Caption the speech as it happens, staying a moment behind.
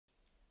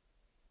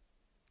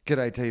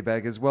G'day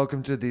Teabaggers,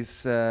 welcome to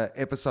this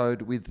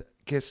episode with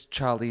guest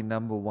Charlie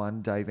number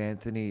one, Dave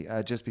Anthony.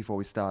 Just before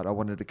we start, I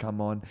wanted to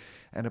come on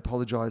and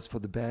apologise for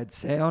the bad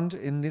sound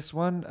in this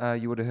one.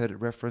 You would have heard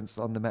it referenced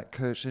on the Matt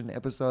Kirshen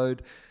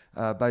episode.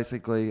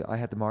 Basically, I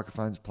had the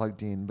microphones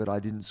plugged in, but I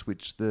didn't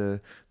switch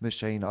the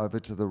machine over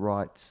to the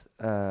right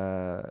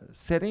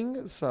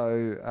setting.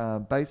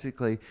 So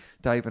basically,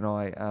 Dave and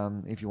I,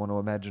 if you want to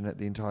imagine it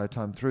the entire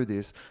time through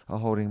this, are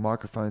holding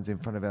microphones in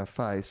front of our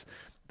face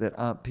that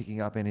aren't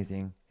picking up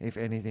anything. If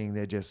anything,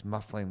 they're just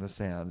muffling the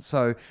sound.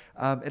 So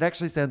it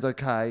actually sounds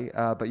okay,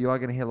 but you are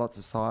going to hear lots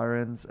of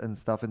sirens and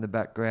stuff in the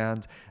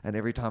background. And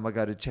every time I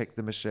go to check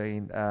the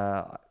machine,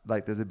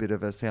 there's a bit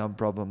of a sound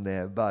problem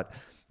there. But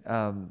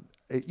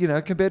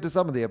compared to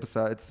some of the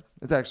episodes,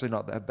 it's actually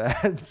not that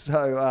bad.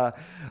 So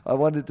I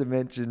wanted to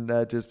mention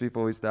just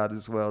before we start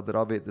as well that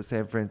I'll be at the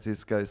San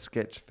Francisco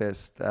Sketch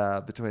Fest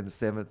between the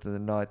 7th and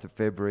the 9th of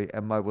February,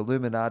 and my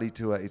Illuminati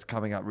tour is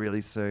coming up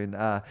really soon.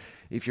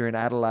 If you're in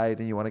Adelaide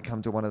and you want to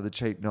come to one of the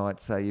cheap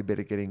nights, you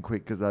better get in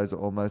quick because those are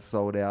almost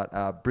sold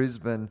out.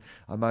 Brisbane,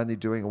 I'm only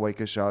doing a week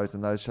of shows,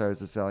 and those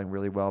shows are selling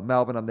really well.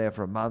 Melbourne, I'm there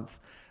for a month.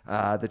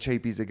 The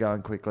cheapies are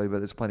going quickly, but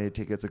there's plenty of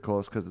tickets, of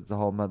course, because it's a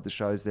whole month of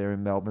shows there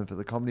in Melbourne for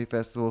the Comedy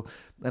Festival.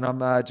 And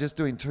I'm just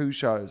doing 2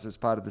 shows as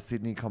part of the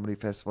Sydney Comedy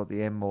Festival at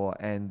the Enmore,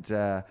 and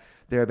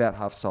they're about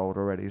half sold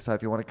already. So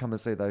if you want to come and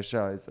see those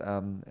shows,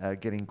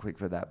 get in quick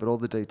for that. But all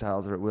the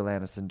details are at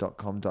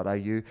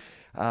willanderson.com.au.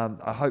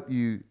 I hope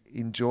you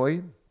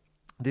enjoy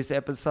this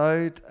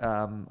episode.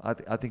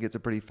 I think it's a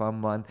pretty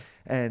fun one,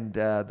 and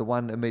the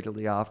one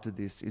immediately after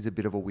this is a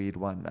bit of a weird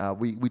one.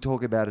 We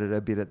talk about it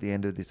a bit at the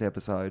end of this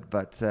episode,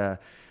 but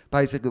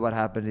basically what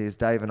happened is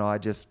Dave and I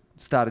just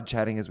started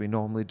chatting as we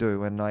normally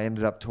do, and I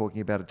ended up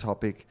talking about a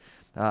topic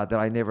that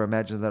I never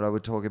imagined that I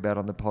would talk about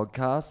on the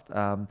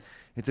podcast.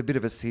 It's a bit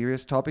of a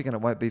serious topic, and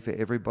it won't be for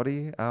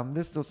everybody.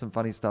 There's still some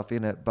funny stuff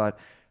in it, but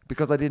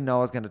because I didn't know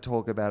I was going to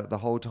talk about it the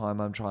whole time,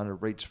 I'm trying to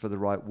reach for the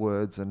right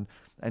words and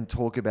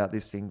talk about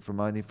this thing from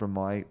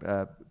my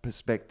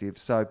perspective.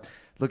 So,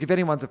 look, if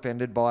anyone's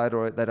offended by it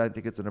or they don't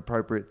think it's an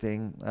appropriate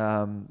thing,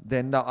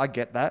 then no, I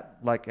get that.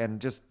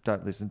 And just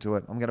don't listen to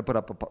it. I'm going to put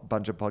up a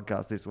bunch of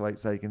podcasts this week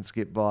so you can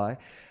skip by.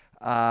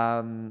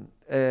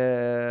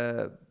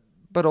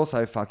 But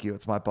also, fuck you,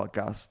 it's my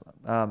podcast.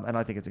 And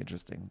I think it's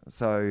interesting.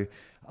 So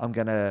I'm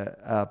going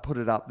to put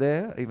it up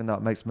there, even though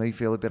it makes me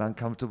feel a bit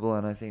uncomfortable,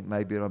 and I think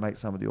maybe it'll make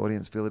some of the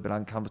audience feel a bit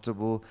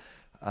uncomfortable.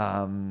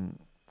 Not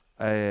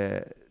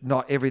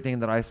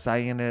everything that I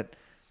say in it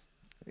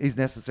is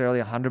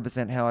necessarily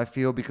 100% how I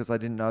feel, because I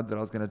didn't know that I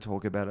was going to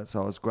talk about it.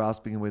 So I was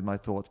grasping with my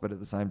thoughts, but at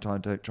the same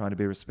time trying to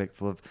be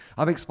respectful of...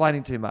 I'm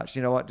explaining too much.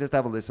 You know what? Just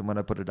have a listen when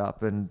I put it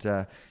up, and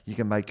you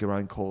can make your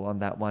own call on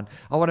that one.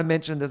 I want to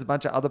mention there's a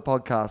bunch of other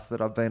podcasts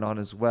that I've been on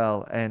as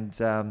well. And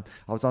I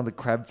was on the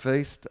Crab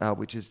Feast,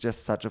 which is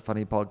just such a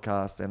funny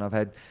podcast. And I've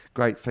had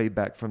great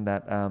feedback from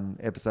that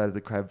episode of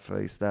the Crab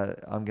Feast.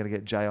 I'm going to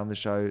get Jay on the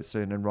show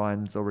soon, and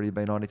Ryan's already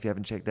been on if you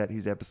haven't checked out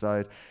his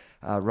episode.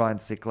 Ryan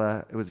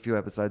Sickler, it was a few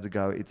episodes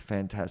ago. It's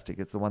fantastic.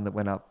 It's the one that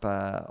went up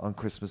on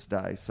Christmas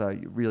Day. So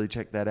you really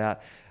check that out.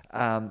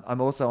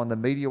 I'm also on the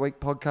Media Week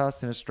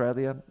podcast in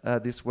Australia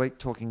this week,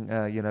 talking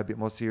a bit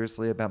more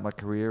seriously about my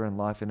career and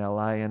life in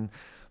LA and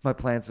my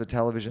plans for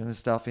television and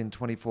stuff in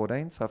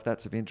 2014. So if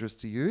that's of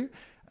interest to you,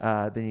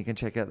 then you can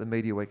check out the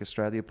Media Week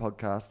Australia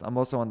podcast. I'm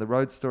also on the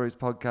Road Stories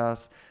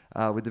podcast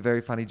with the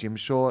very funny Jim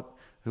Short,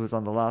 who was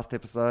on the last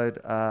episode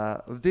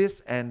of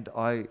this, and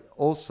I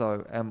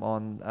also am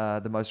on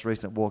the most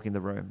recent Walk in the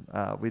Room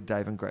with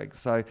Dave and Greg.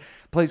 So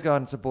please go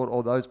and support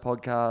all those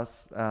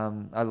podcasts.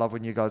 I love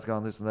when you guys go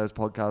and listen to those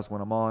podcasts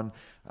when I'm on.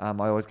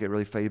 I always get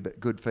really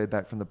good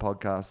feedback from the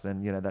podcast,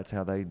 and that's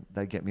how they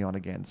get me on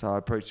again. So I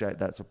appreciate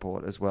that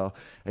support as well,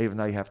 even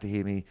though you have to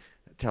hear me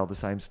tell the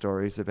same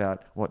stories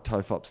about what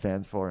FOFOP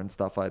stands for and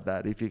stuff like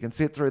that. If you can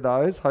sit through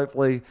those,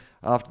 hopefully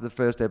after the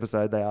first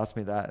episode they ask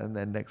me that, and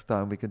then next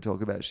time we can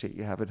talk about shit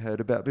you haven't heard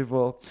about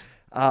before.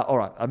 All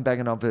right, I'm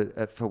banging on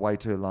for way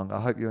too long. I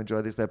hope you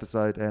enjoy this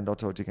episode, and I'll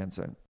talk to you again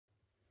soon.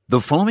 The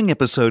following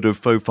episode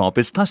of FOFOP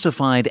is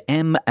classified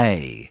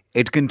MA.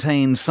 It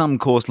contains some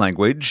coarse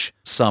language,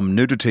 some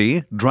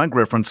nudity, drug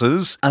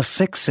references, a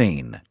sex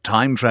scene,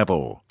 time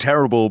travel,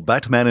 terrible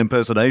Batman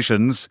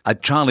impersonations, a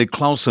Charlie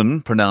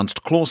Clausen,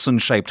 pronounced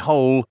Clausen-shaped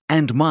hole,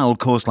 and mild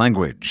coarse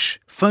language.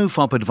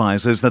 FOFOP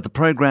advises that the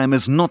program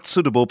is not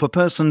suitable for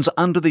persons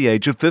under the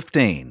age of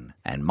 15,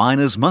 and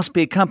minors must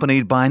be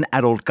accompanied by an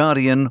adult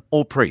guardian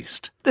or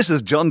priest. This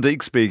is John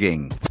Deek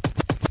speaking.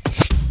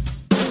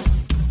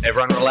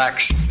 Everyone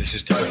relax, this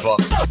is FOFOP.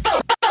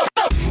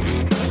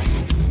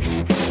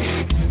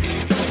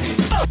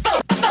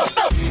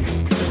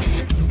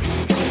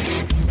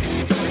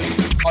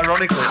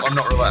 Ironically, I'm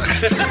not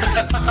relaxed.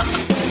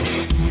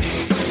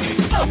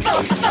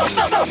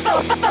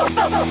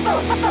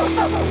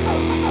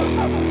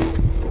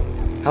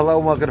 Hello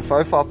and welcome to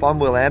FOFOP. I'm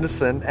Will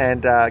Anderson,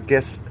 and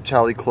guest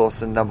Charlie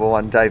Clausen, number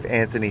one, Dave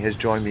Anthony, has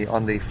joined me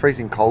on the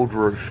freezing cold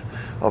roof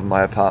of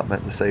my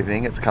apartment this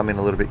evening. It's come in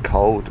a little bit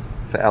cold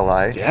for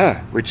LA.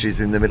 Yeah. Which is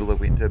in the middle of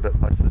winter, but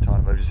most of the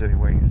time I've just been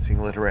wearing a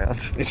singlet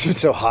around. It's been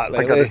so hot I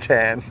lately. got a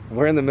tan.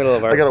 We're in the middle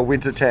of I got a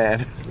winter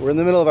tan. We're in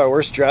the middle of our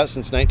worst drought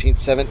since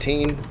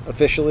 1917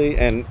 officially,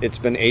 and it's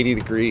been 80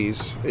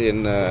 degrees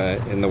in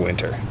the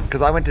winter.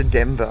 Because I went to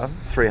Denver,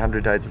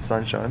 300 days of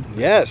sunshine.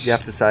 Yes. You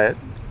have to say it.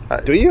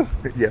 Do you?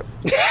 Yep.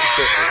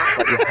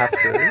 Like you have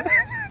to.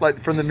 Like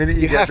from the minute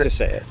you get have there, to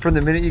say it. From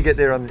the minute you get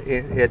there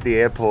at the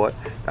airport,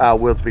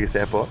 world's biggest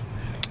airport.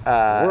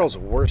 World's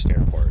worst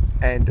airport.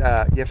 And you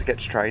have to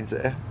catch trains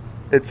there.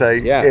 It's a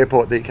Yeah.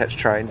 airport that you catch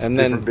trains, And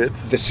different then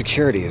bits. the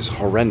security is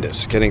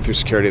horrendous. Getting through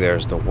security there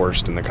is the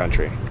worst in the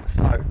country.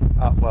 So,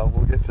 well,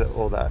 we'll get to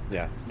all that.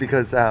 Yeah.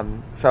 Because,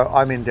 so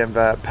I'm in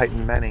Denver,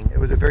 Peyton Manning. It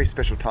was a very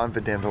special time for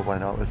Denver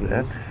when I was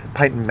there.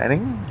 Peyton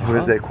Manning, who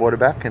was their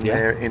quarterback in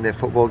their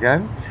football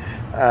game,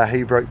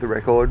 he broke the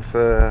record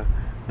for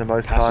the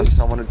most Passes? times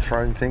someone had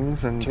thrown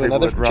things and To people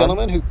another had run.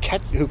 gentleman who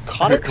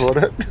caught it. Caught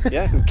it.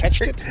 Yeah, who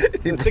catched it.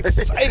 It's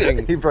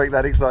exciting. He broke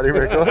that exciting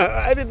record.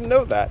 I didn't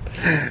know that.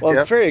 Well,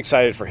 Yep. I'm very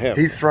excited for him.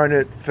 He's thrown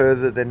it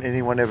further than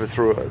anyone ever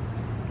threw it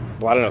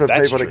Well, I don't know for if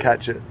that's people true. to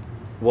catch it.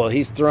 Well,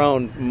 he's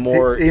thrown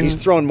more. He's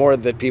thrown more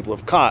that people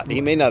have caught. He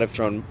may not have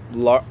thrown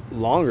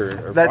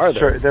longer or That's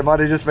farther. true. There might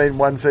have just been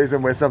one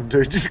season where some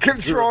dude just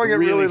kept throwing it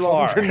really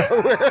long far. to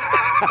nowhere.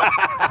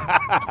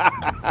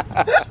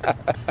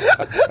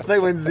 They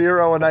went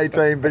 0 and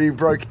 18, but he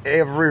broke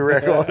every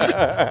record.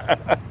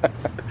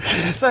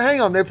 So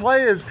hang on, their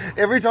players,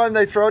 every time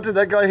they throw it to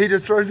that guy, he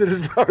just throws it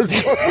as far as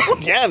possible.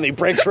 Yeah, and he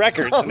breaks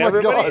records, Oh and my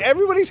God.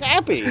 everybody's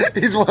happy.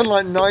 He's won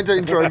like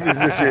 19 trophies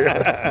this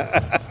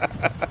year.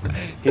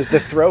 He's the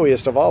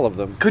throwiest of all of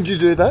them. Could you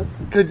do that?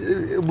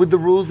 Would the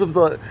rules of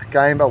the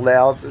game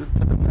allow for the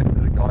fact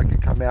that a guy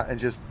could come out and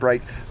just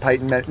break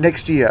Peyton Manning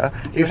next year?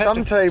 If have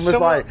some to- team was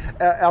someone-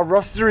 like, our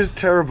roster is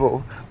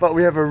terrible, but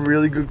we have a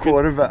really good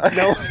quarterback.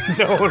 No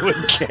one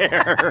would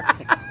care.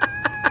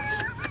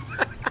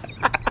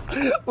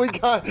 we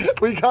can't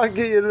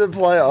get you to the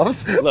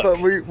playoffs, Look, but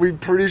we're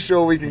pretty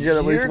sure we can get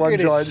at least one You're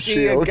gonna giant see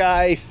shield. a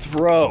guy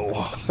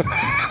throw.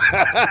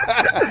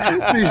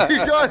 Do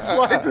you guys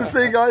like to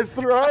see guys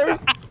throw?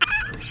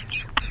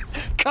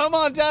 Come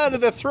on down to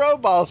the throw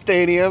ball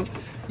stadium.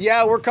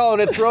 Yeah, we're calling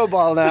it throw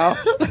ball now.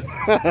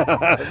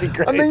 That'd be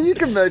great. I mean, you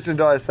can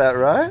merchandise that,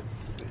 right?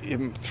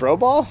 Throw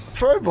ball?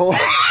 Throw ball.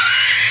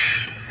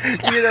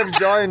 You'd have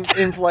giant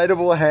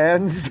inflatable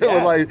hands that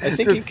were like I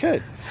think just you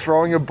could.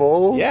 throwing a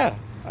ball. Yeah,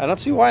 I don't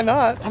see why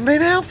not. I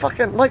mean, how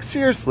fucking, like,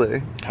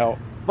 seriously. How?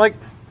 Like,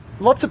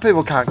 lots of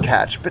people can't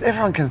catch, but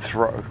everyone can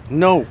throw.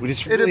 No,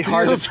 it's really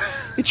hard. appeals.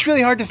 It's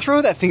really hard to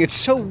throw that thing. It's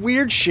so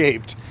weird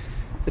shaped.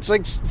 It's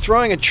like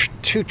throwing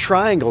two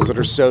triangles that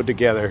are sewed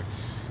together.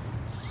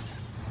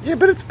 Yeah,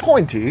 but it's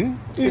pointy. You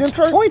can It's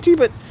throw. pointy,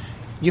 but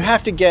you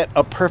have to get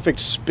a perfect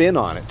spin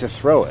on it to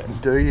throw it.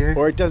 Do you?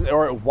 Or it does,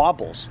 or it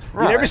wobbles.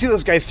 Right. You never see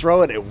those guys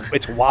throw it;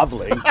 it's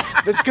wobbling.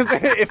 It's because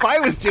if I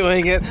was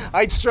doing it,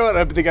 I'd throw it,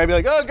 and the guy'd be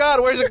like, "Oh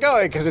God, where's it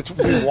going?" Because it's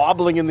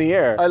wobbling in the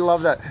air. I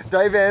love that.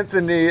 Dave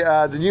Anthony,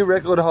 the new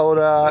record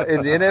holder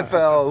in the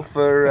NFL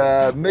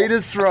for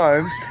meters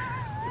thrown.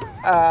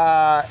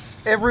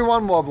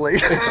 Everyone wobbly.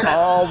 It's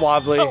all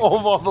wobbly.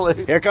 All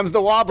wobbly. Here comes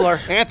the wobbler.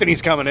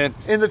 Anthony's coming in.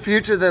 In the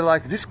future, they're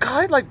like, this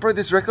guy like broke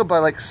this record by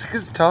like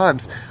 6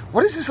 times.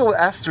 What is this little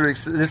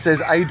asterisk that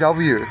says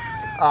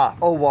AW?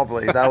 All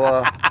wobbly. They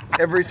were.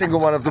 Every single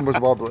one of them was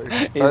wobbly.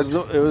 It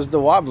was the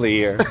wobbly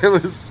year. It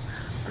was.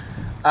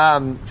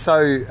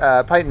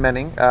 So Peyton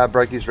Manning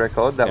broke his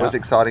record. That was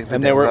exciting for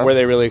And Denver. were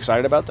they really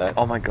excited about that?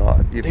 Oh my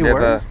God! You've They never.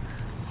 were?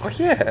 Oh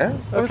yeah.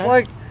 It was Okay.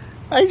 like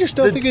I just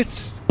don't The- think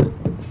it's.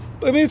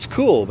 I mean, it's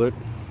cool, but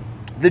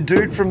the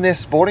dude from their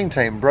sporting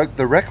team broke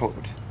the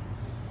record.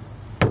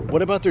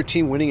 what about their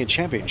team winning a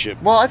championship?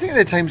 Well, I think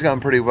their team's going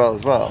pretty well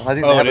as well. I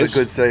think they're it having a is?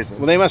 good season.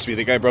 Well, they must be.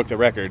 The guy broke the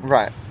record.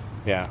 Right.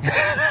 Yeah.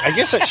 I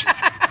guess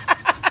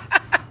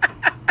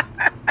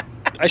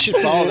I should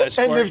follow that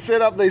sport. And they've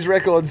set up these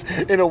records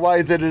in a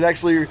way that it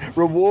actually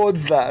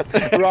rewards that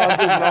rather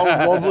than an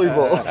old wobbly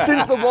ball.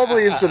 Since the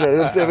wobbly incident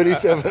of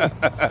 77,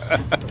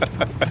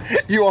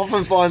 you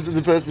often find that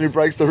the person who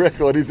breaks the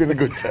record is in a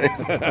good team.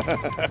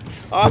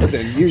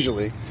 Often,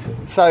 usually.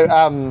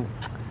 So,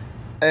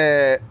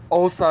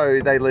 also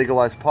they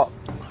legalized pot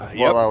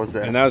while I was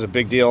there. And that was a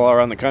big deal all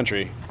around the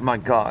country. My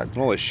God.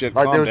 Holy shit,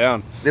 Like calm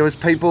down. there was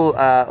people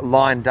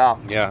lined up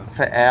Yeah.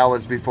 for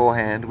hours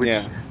beforehand, which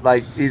Yeah.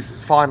 like is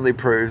finally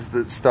proves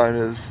that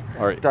stoners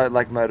Alright. don't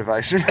like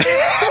motivation.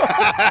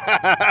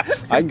 I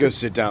can go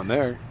sit down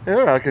there.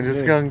 Yeah, I can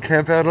just go and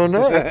camp out all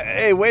night.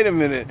 Hey, wait a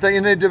minute. Don't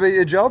you need to be at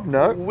your job?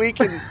 No. We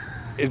can...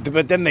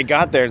 But then they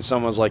got there and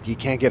someone was like, you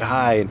can't get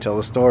high until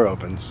the store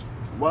opens.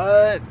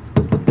 What?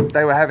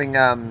 They were having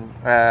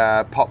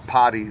pot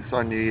parties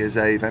on New Year's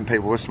Eve, and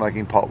people were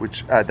smoking pot,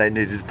 which they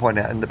needed to point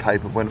out in the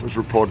paper when it was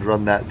reported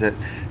on that it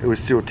was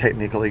still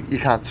technically, you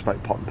can't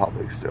smoke pot in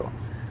public still.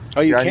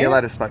 Oh, you You're only can't?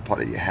 allowed to smoke pot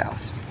at your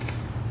house.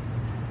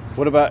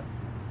 What about...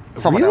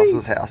 Someone Really?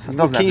 else's house. It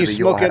doesn't Can have you to be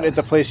your smoke it at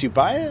the house. place you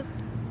buy it?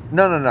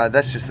 No,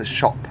 that's just a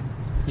shop.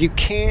 You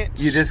can't...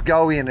 You just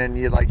go in and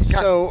you're like, you can't.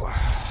 So...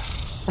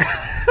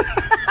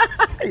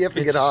 You have to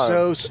It's get home.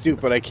 so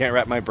stupid. I can't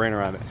wrap my brain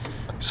around it.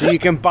 So you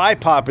can buy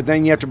pot, but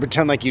then you have to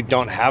pretend like you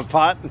don't have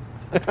pot?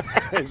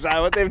 Is that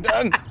what they've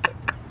done?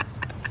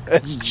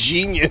 That's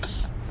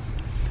genius.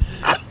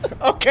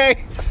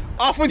 Okay,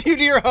 off with you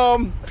to your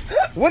home.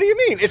 What do you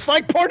mean? It's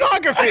like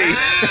pornography.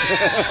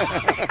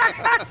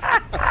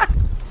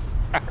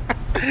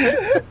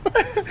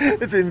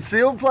 It's in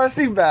sealed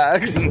plastic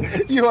bags.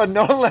 You are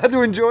not allowed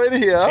to enjoy it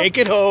here. Take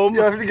it home.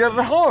 You have to get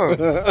it home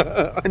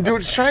and do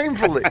it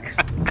shamefully.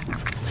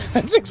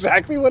 That's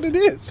exactly what it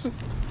is.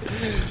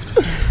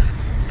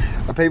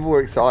 People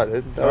were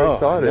excited. They were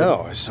excited.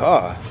 No, I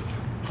saw.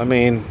 I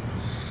mean,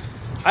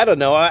 I don't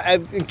know.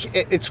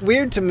 It's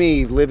weird to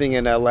me living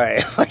in LA.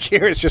 Like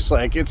here, it's just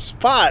like it's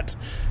pot.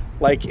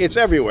 Like it's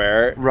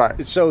everywhere.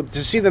 Right. So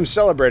to see them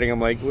celebrating, I'm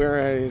like,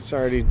 it's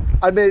already.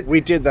 I mean, we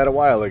did that a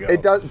while ago.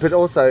 it does, but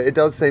also it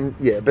does seem,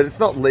 but it's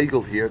not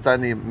legal here. It's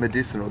only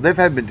medicinal. They've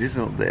had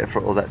medicinal there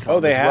for all that time. Oh,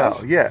 they as have.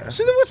 well. Yeah.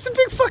 So then, what's the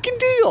big fucking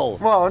deal?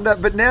 Well, no,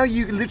 but now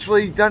you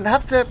literally don't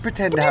have to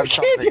pretend to You have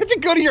can't. something. You have to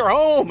go to your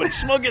home and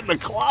smoke it in the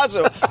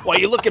closet while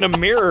you look in a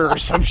mirror or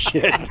some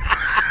shit.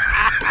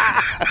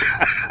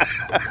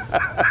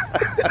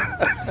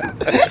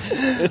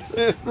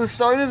 The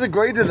Stoners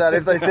agreed to that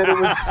if they said it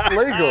was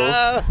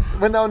legal.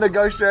 When they were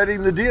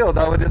negotiating the deal,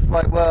 they were just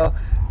like, well,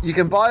 you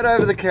can buy it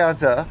over the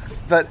counter,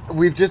 but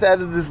we've just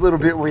added this little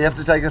bit where you have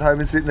to take it home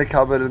and sit in a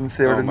cupboard and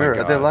stare at a my mirror.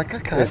 God. They're like,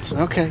 okay. It's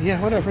okay.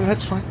 Yeah, whatever.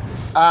 That's fine.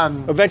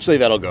 Eventually,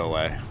 that'll go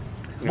away.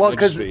 Well, It'll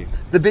just because be-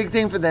 the big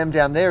thing for them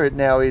down there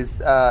now is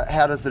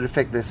how does it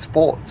affect their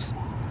sports?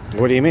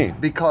 What do you mean?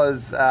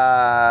 Because,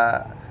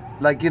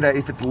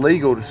 if it's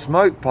legal to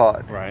smoke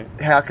pot, Right.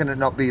 how can it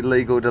not be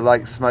legal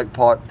to, smoke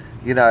pot,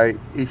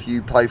 if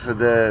you play for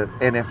the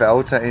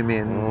NFL team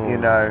in,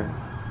 in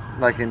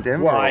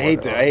Denver? Well, or I hate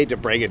whatever? to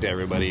break it to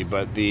everybody,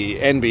 but the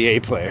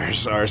NBA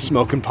players are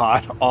smoking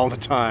pot all the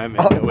time,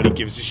 and nobody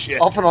gives a shit.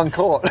 Often on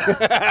court.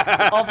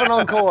 Often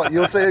on court.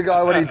 You'll see a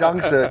guy when he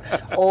dunks it,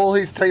 all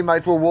his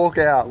teammates will walk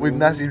out with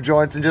massive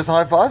joints and just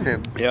high-five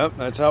him. Yep,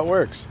 that's how it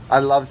works. I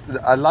love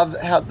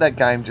how that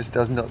game just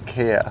does not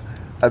care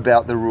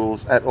about the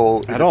rules at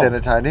all. At It's all.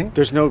 entertaining.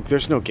 There's no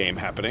game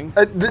happening.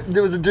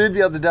 There was a dude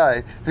the other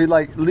day who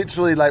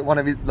literally one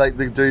of his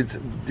the dudes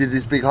did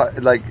this big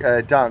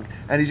dunk,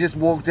 and he just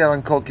walked out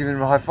on court giving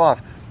him a high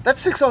five.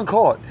 That's 6 on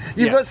court.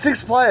 You've got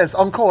 6 players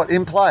on court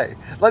in play.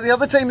 The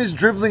other team is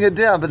dribbling it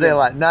down, but they're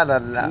like, no.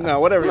 No,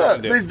 whatever you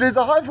wanna do. These dudes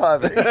are high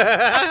fiving.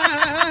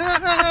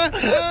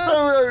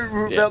 Don't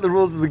worry about the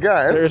rules of the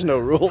game. There's no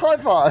rule. High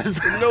fives.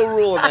 No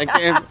rule in that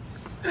game.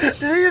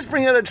 Did you just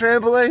bring out a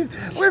trampoline?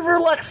 We've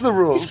relaxed the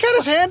rules. He's got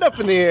his hand up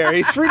in the air.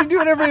 He's free to do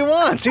whatever he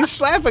wants. He's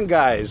slapping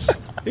guys.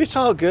 It's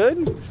all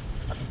good.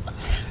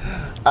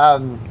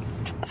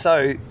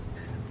 So,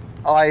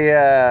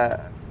 I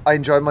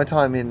enjoyed my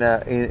time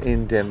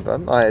in Denver.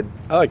 I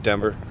like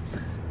Denver.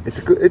 It's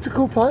a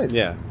cool place.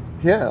 Yeah.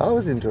 Yeah, I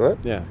was into it.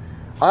 Yeah.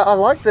 I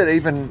like that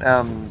even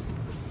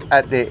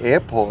at their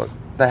airport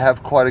they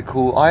have quite a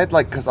cool. I had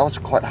because I was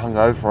quite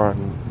hungover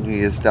on New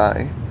Year's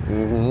Day,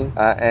 and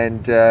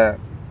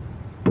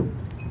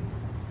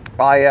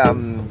I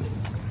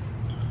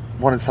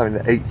wanted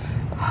something to eat.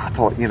 I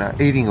thought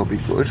eating will be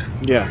good.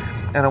 Yeah.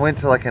 And I went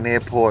to an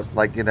airport,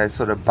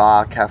 sort of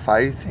bar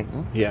cafe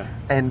thing. Yeah.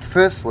 And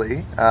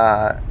firstly,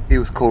 it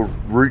was called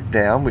Root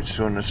Down, which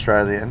to an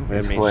Australian That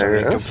is means something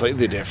hilarious.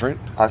 completely different.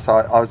 So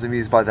I was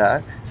amused by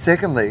that.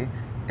 Secondly,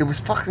 it was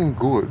fucking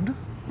good.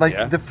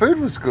 Yeah. The food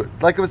was good.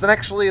 It was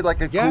actually a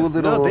cool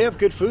little... No, they have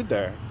good food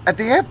there. At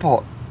the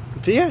airport.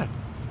 Yeah.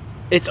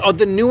 It's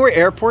the newer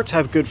airports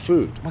have good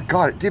food. Oh my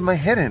God, it did my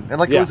head in.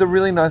 And it Yeah. was a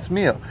really nice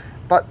meal.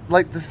 But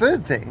the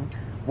third thing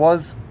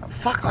was,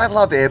 I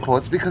love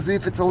airports because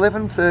if it's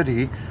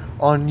 11:30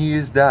 on New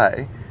Year's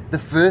Day, the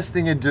first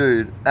thing a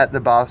dude at the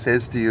bar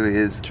says to you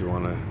is, Do you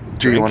want to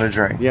do you want to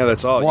drink? Yeah,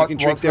 that's all. What- you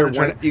can drink what sort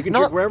there. of drink? You can Not-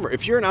 drink wherever.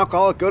 If you're an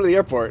alcoholic, go to the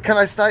airport. Can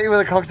I start you with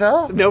a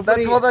cocktail? Nobody-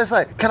 That's what they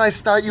say. Can I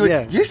start you with...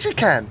 Yeah. Yes, you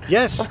can.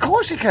 Yes. Of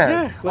course you can.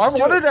 Yeah, I let's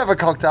do wanted it. to have a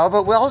cocktail,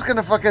 but I was going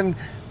to fucking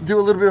do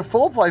a little bit of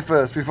foreplay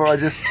first before I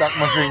just stuck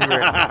my finger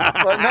in.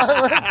 But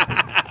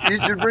no, you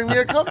should bring me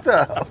a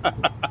cocktail.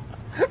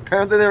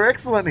 Apparently they're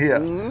excellent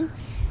here.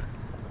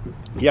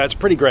 Yeah, it's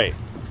pretty great.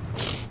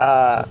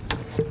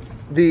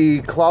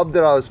 The club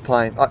that I was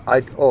playing...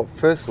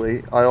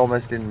 firstly, I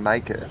almost didn't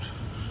make it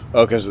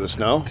Oh, because of the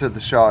snow? to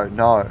the show.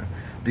 No.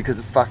 Because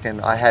of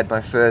I had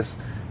my first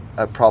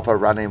proper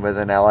run-in with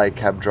an LA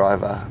cab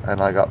driver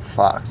and I got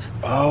fucked.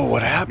 Oh,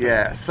 what happened?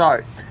 Yeah,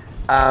 so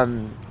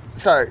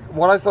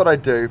what I thought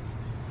I'd do,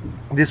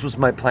 this was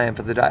my plan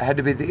for the day. I had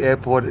to be at the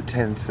airport at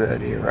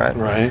 10:30, right?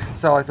 Right.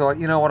 So I thought,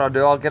 you know what I'll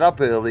do? I'll get up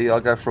early, I'll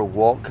go for a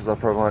walk, because I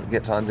probably won't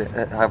get time to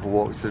have a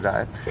walk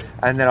today.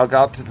 And then I'll go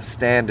up to the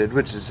Standard,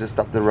 which is just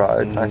up the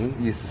road. I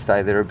used to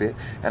stay there a bit.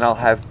 And I'll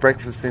have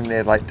breakfast in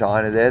their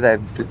diner there.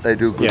 They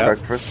do a good Yeah.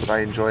 breakfast that I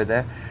enjoy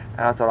there.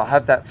 And I thought I'll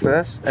have that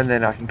first, and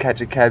then I can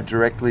catch a cab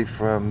directly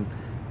from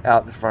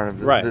out the front of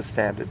the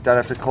Standard. Don't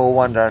have to call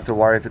one, don't have to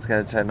worry if it's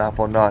going to turn up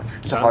or not.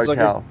 It's Sounds a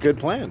hotel. like a good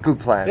plan. Good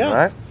plan, Yeah.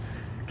 right?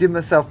 Give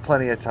myself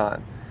plenty of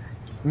time.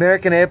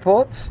 American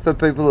airports, for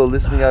people who are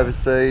listening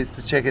overseas,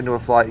 to check into a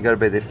flight, you got to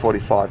be there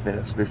 45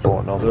 minutes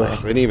before normally.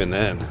 Ugh, and even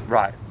then.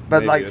 Right.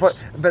 But Maybe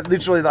but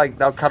literally, like,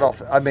 they'll cut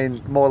off. I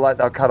mean, more like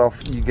they'll cut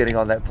off you getting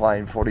on that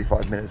plane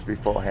 45 minutes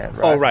beforehand,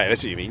 right? Oh, right.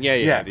 That's what you mean.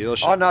 Yeah.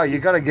 Oh no, you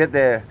got to get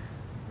there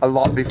a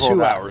lot before 2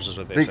 that, hours is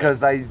what they because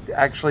say. they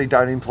actually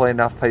don't employ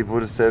enough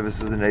people to service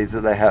the needs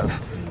that they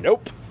have.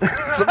 Nope.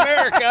 It's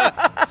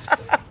America.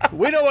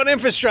 We don't want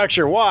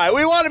infrastructure. Why?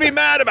 We want to be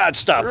mad about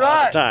stuff all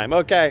Right. the time.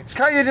 Okay.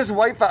 Can't you just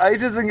wait for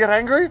ages and get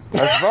angry?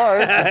 I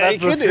suppose if that's you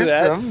the could do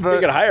system. that. But You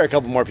could hire a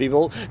couple more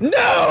people.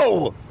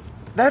 No!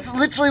 that's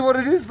literally what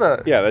it is,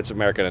 though. Yeah, that's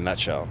America in a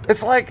nutshell.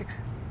 It's like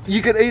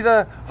you could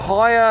either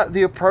hire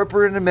the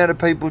appropriate amount of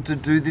people to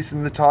do this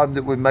in the time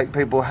that would make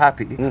people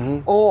happy,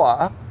 Mm-hmm.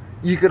 or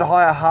you could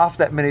hire half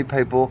that many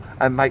people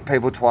and make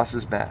people twice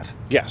as mad.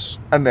 Yes.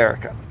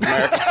 America.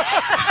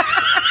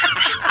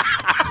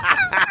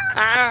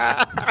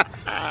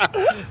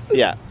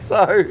 Yeah.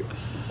 So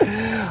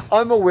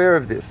I'm aware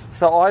of this.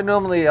 So I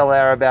normally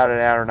allow about an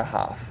hour and a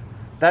half.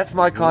 That's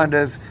my kind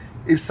of,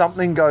 if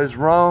something goes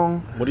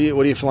wrong, What are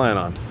you flying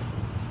on?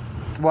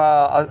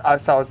 well,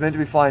 so I was meant to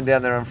be flying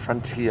down there on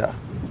Frontier.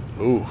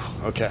 Ooh,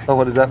 okay. Oh,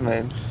 what does that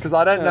mean? Because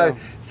I don't know.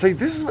 See,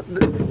 this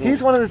is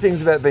here's one of the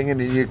things about being in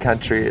a new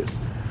country is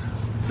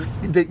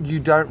that you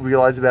don't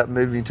realize about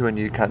moving to a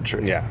new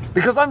country. Yeah.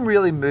 Because I'm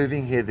really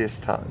moving here this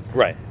time.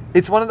 Right.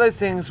 It's one of those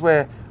things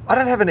where I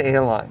don't have an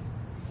airline.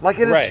 Like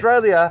in Right.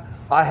 Australia,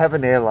 I have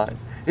an airline.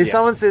 If Yeah.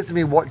 someone says to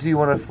me, "What do you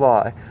want to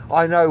fly?"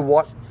 I know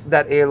what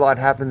that airline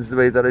happens to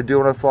be that I do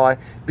want to fly,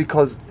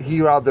 because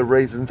here are the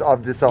reasons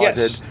I've decided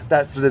Yes.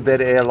 that's the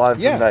better airline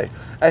for Yeah. me.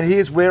 And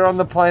here's where on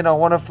the plane I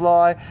want to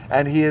fly,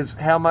 and here's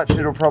how much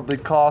it'll probably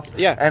cost.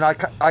 Yeah. And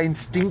I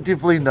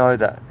instinctively know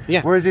that.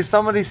 Yeah. Whereas if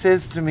somebody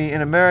says to me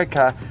in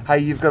America, "Hey,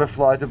 you've got to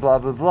fly to blah,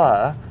 blah,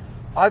 blah,"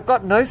 I've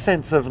got no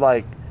sense of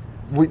like,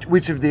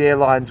 which of the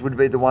airlines would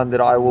be the one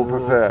that I will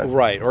prefer.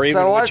 Right. Or even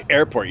So which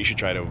airport you should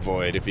try to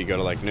avoid if you go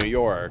to like New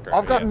York. Or,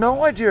 I've got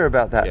no idea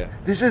about that. Yeah.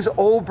 This is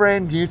all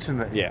brand new to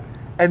me. Yeah.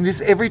 And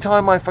this, every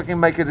time I fucking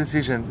make a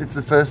decision, it's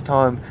the first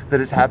time that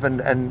it's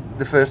happened and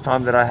the first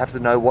time that I have to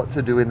know what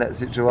to do in that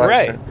situation.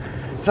 Right.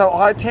 So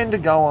I tend to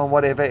go on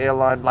whatever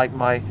airline, like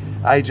my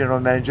agent or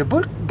manager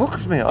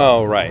books me on.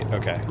 Oh, right.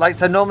 Okay. Like,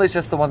 so normally it's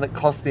just the one that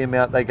cost the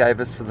amount they gave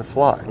us for the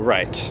flight.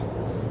 Right.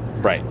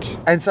 Right.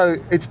 And so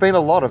it's been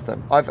a lot of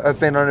them. I've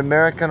been on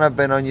American, I've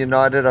been on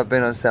United, I've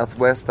been on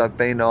Southwest, I've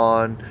been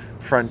on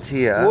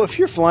Frontier. Well, if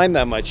you're flying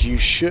that much, you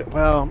should.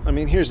 Well, I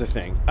mean, here's the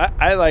thing.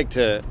 I like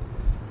to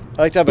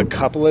have a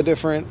couple of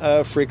different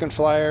frequent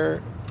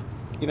flyer,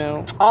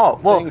 Oh,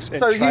 well, things and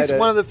so try here's to-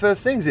 one of the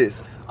first things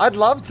is, I'd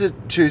love to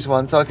choose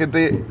one so I could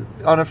be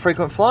on a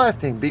frequent flyer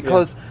thing,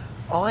 because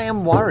I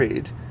am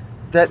worried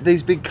that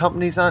these big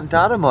companies aren't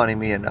data mining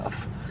me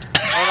enough.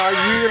 And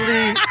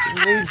I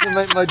really need to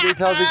make my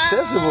details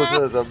accessible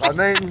to them. I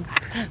mean,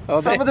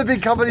 some of the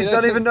big companies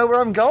don't even know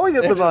where I'm going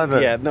at the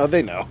moment. Yeah, no,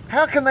 they know.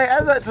 How can they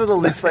add that to the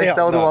list they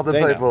sell to other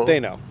people? They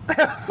know.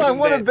 I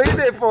want to be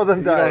there for them,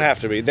 You Dave. don't have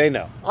to be. They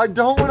know. I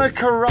don't want to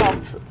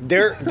corrupt.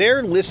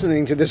 They're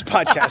listening to this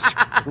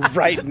podcast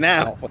right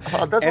now.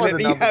 Oh, that's why and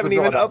the you numbers haven't have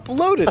even gone up.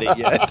 uploaded it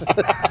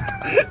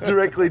yet.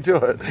 Directly to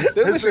it.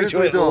 They're As soon listening as to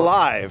we it do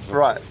live.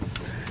 Right.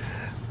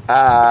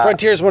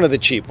 Frontier's one of the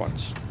cheap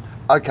ones.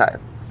 Okay.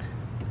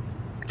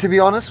 To be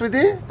honest with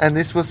you, and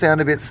this will sound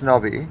a bit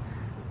snobby,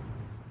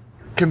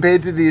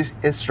 compared to the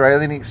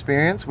Australian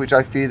experience, which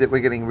I fear that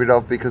we're getting rid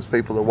of because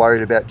people are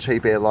worried about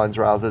cheap airlines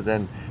rather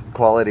than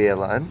quality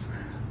airlines,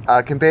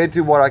 compared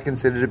to what I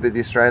consider to be the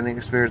Australian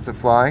experience of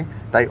flying,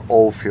 they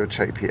all feel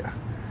cheap here.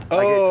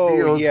 Like, Oh, it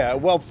feels, yeah.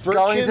 Well,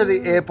 going to the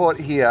Virgin- airport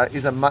here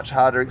is a much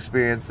harder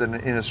experience than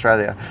in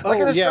Australia. Like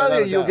in Oh, yeah, Australia,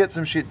 without a you'll doubt. get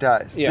some shit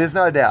days. Yeah. There's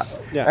no doubt.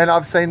 Yeah. And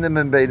I've seen them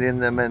and been in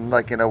them and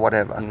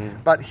whatever. Mm-hmm.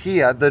 But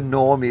here, the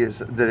norm is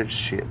that it's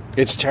shit.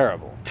 It's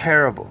terrible.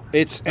 Terrible.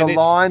 And The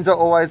lines are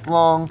always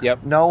long.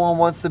 Yep. No one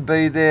wants to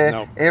be there.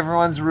 No.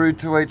 Everyone's rude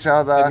to each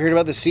other. Have you heard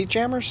about the seat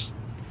jammers?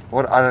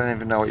 What? I don't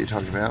even know what you're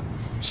talking about.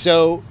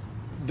 So,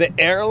 the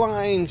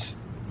airlines,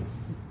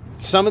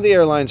 some of the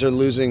airlines are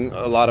losing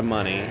a lot of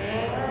money.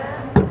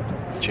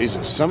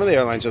 Jesus, some of the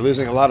airlines are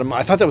losing a lot of money.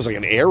 I thought that was like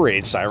an air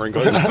raid siren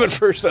going off at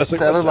first. I was It like,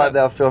 sounded what's like that?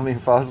 they were filming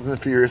Fast and the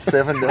Furious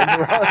 7 down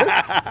the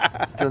road.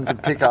 Just doing some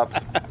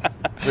pickups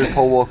with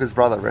Paul Walker's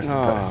brother. Rest in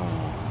peace.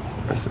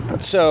 Rest in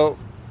peace.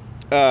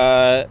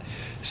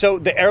 So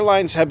the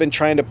airlines have been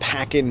trying to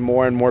pack in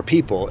more and more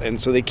people, and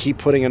so they keep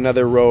putting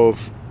another row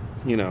of,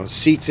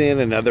 seats in,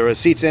 another row of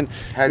seats in.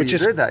 How do which you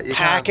is do that? You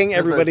packing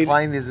can't, 'cause everybody. The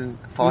plane isn't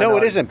finite No,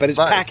 it isn't. But it's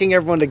space. packing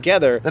everyone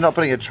together. They're not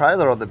putting a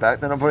trailer on the back.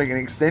 They're not putting an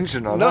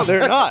extension on it. No,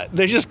 they're not.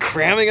 They're just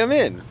cramming them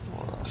in.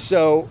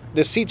 So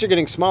the seats are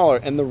getting smaller,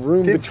 and the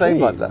room Did seem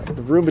between like that.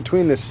 the room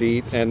between the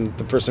seat and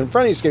the person in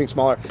front of you is getting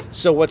smaller.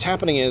 So what's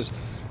happening is,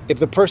 if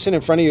the person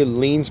in front of you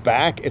leans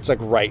back, it's like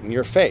right in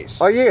your face.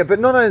 Oh, yeah, but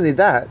not only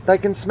that, they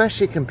can smash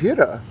your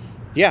computer.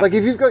 Yeah. Like,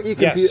 if you've got your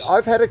computer... Yes.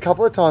 I've had a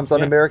couple of times on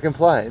Yeah. American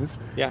planes.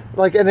 Yeah.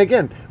 Like, and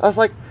again, I was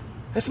like,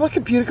 has my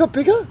computer got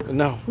bigger?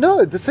 No.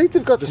 No, the seats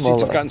have got The smaller.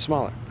 seats have gotten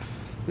smaller.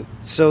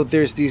 So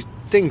there's these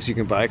things you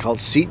can buy called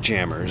seat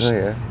jammers. Oh,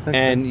 yeah. Okay.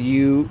 And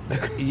you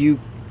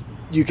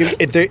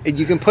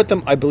can put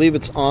them. I believe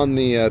it's on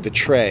the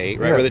tray,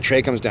 right, Yeah. where the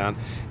tray comes down,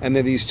 and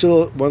then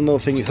one little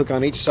thing you hook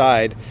on each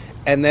side,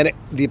 and then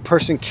the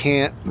person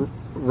can't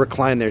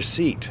recline their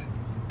seat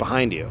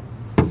behind you.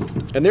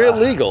 And they're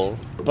illegal,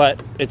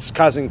 but it's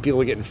causing people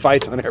to get in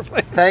fights on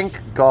airplanes.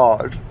 Thank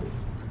God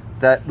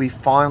that we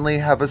finally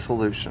have a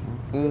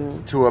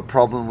solution to a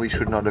problem we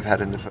should not have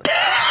had in the first.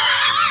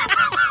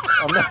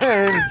 I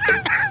mean,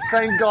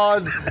 thank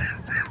God,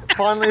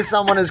 finally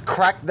someone has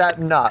cracked that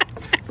nut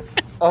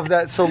of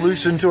that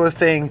solution to a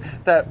thing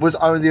that was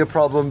only a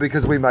problem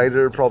because we made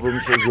it a problem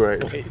so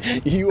great.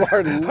 You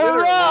are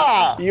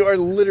Hurrah!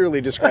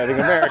 literally describing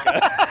America.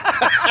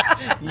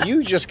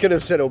 You just could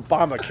have said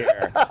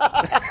Obamacare.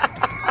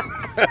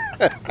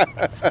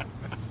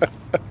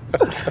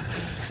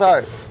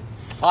 So,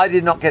 I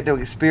did not get to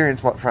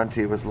experience what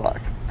Frontier was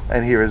like,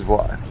 and here is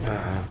why.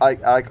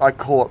 I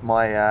caught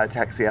my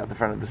taxi out the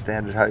front of the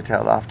Standard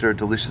Hotel after a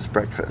delicious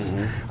breakfast.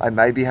 I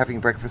may be having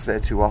breakfast there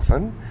too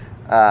often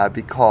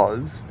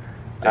because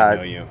They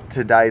know you.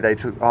 today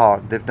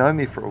they've known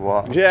me for a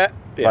while. Yeah.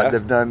 Like,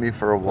 they've known me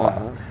for a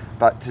while.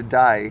 But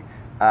today,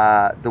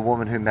 the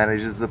woman who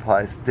manages the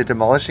place, they're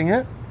demolishing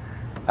it.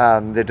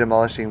 They're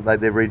demolishing, like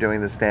they're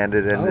redoing the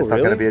Standard, and there's not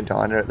going to be a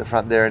diner at the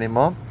front there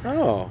anymore.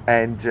 Oh.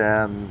 And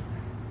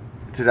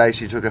today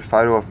she took a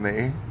photo of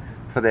me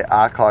for their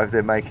archive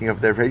they're making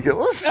of their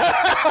regulars.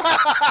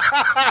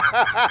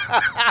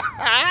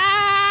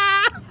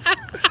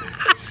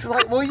 She's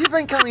like, well, you've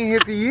been coming here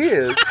for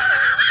years.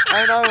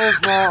 And I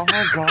was like, oh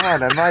my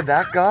God, am I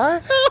that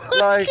guy?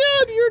 Like,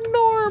 God, you're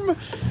Norm.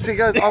 she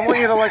goes, I want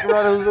you to like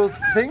write a little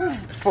thing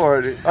for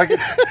it. Like,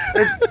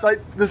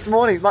 like this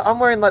morning, like I'm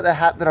wearing like the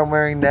hat that I'm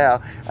wearing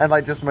now, and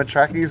like just my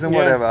trackies and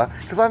whatever.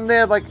 Because I'm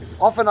there, like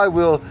often I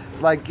will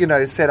like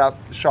set up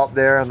shop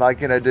there and like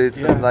do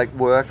some like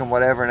work and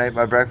whatever and eat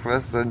my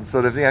breakfast and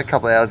sort of a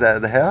couple of hours out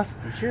of the house.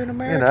 You're an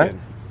American.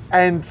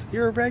 And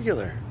You're a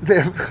regular.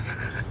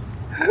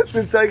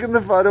 they've taken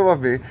the photo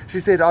of me. She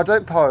said, "Oh,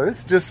 don't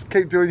pose. Just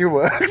keep doing your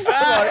work." So,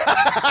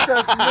 so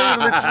it's me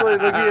literally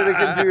looking at a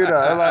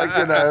computer,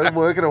 like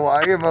working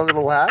away in my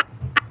little hat,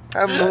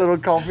 having a little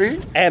coffee.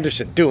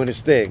 Anderson doing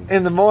his thing.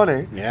 In the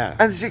morning. Yeah.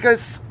 And she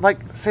goes,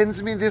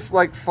 sends me this,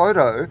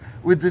 photo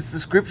with this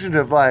description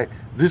of,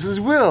 this is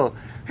Will.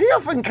 He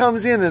often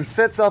comes in and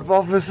sets up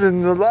office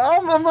and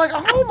I'm like,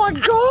 oh my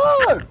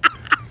God.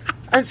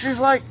 And she's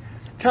like,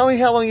 tell me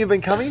how long you've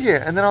been coming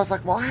here. And then I was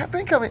like, well, I have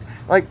been coming,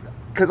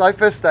 because I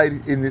first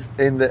stayed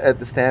at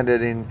the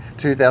Standard in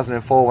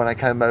 2004 when I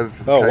came over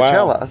from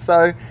Coachella. Wow.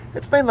 So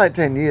it's been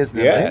 10 years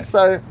now. Yeah.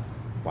 So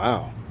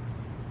Wow.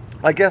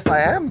 I guess I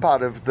am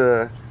part of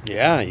the...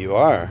 Yeah, you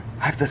are.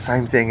 I have the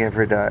same thing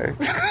every day.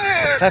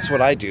 That's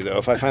what I do, though.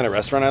 If I find a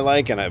restaurant I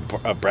like and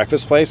a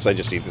breakfast place, I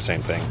just eat the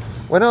same thing.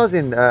 When I was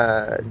in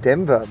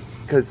Denver,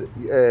 because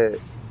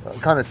I'm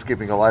kind of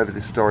skipping all over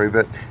this story,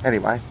 but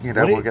anyway,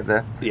 we'll get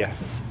there. Yeah.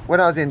 When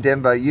I was in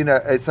Denver,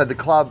 so the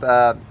club,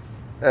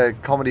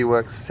 Comedy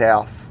Works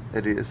South,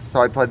 it is.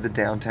 So I played the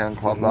downtown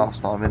club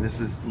last time, and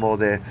this is more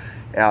there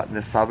out in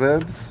the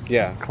suburbs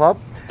club.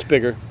 It's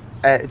bigger.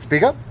 It's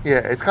bigger, yeah.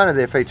 It's kind of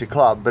their feature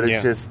club, but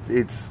it's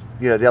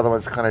the other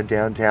one's kind of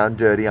downtown,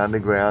 dirty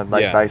underground,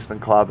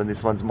 basement club, and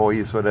this one's more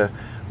your sort of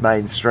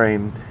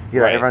mainstream.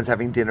 Everyone's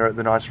having dinner at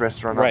the nice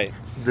restaurant up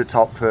the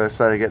top first,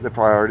 so to get the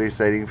priority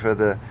seating for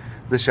the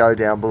show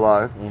down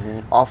below.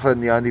 Often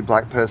the only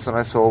black person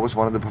I saw was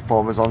one of the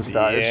performers on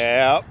stage.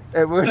 Yeah.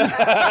 It was.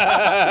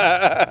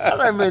 I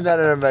don't mean that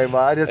in a mean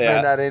way. I just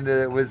mean that in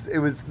that it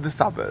was the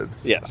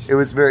suburbs. Yes. It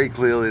was very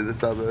clearly the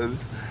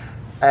suburbs,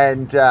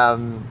 and.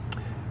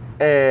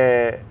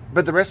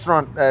 But the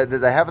restaurant that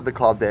they have at the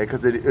club there,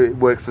 because it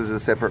works as a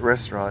separate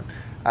restaurant,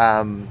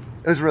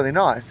 it was really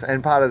nice.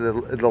 And part of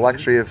the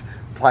luxury of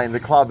playing the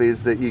club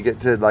is that you get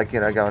to go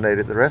and eat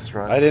at the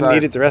restaurant. I didn't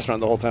eat at the restaurant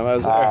the whole time I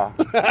was there.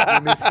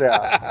 You missed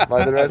out.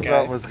 The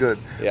restaurant was good.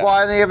 Yeah. Well,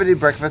 I only ever did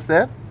breakfast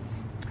there,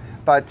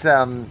 but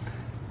so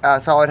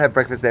I'd have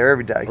breakfast there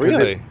every day.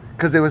 Really?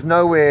 Because there was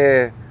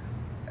nowhere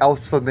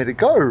else for me to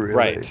go,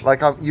 really.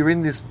 Right. You're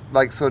in this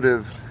sort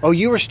of... Oh,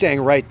 you were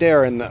staying right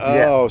there in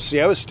the... See,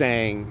 I was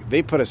staying...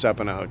 They put us up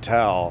in a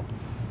hotel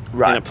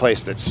in a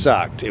place that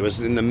sucked. It was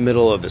in the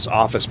middle of this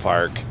office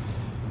park.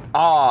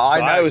 Oh, I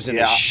know. I was in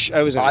a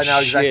shitty Was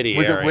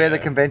it area. where the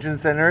convention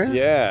center is?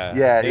 Yeah.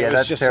 Yeah,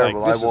 that's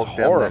terrible. This I walked is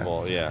down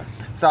horrible, there.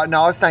 So,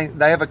 no, I was staying...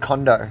 They have a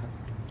condo.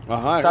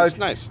 So it's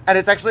nice. And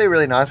it's actually a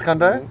really nice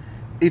condo.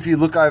 If you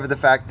look over the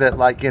fact that,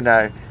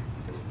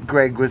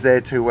 Greg was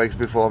there 2 weeks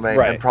before me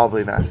and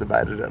probably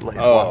masturbated at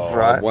least once,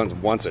 right?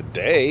 Once a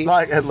day.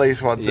 At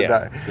least once a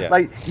day.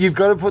 Yeah. You've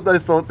got to put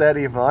those thoughts out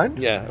of your mind.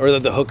 Yeah, or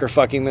the hooker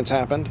fucking that's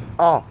happened.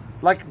 Oh,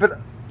 but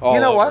All you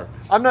know over. what?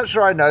 I'm not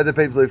sure I know the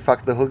people who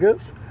fuck the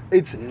hookers.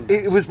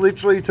 It was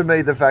literally to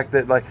me the fact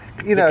that the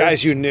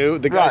guys you knew,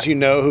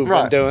 who've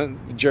been doing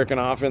jerking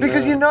off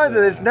because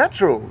that it's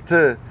natural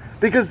to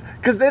because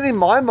then in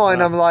my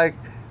mind I'm like,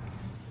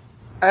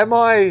 am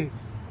I?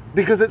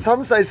 Because at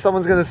some stage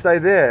someone's going to stay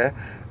there.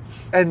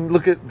 and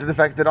look at the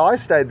fact that I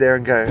stayed there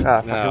and go,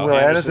 fucking No, Will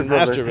Anderson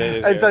Anderson probably.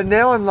 masturbated And so here.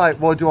 now I'm like,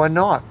 well, do I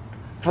not?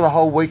 For the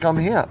whole week I'm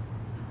here.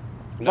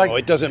 No,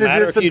 it doesn't to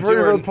matter just if you to prove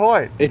do or a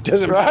point. It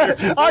doesn't matter.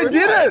 If you do I or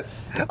did not. it.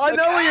 I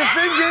know what you're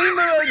thinking,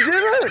 but I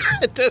did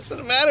it. It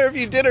doesn't matter if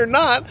you did or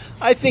not.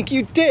 I think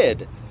you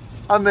did.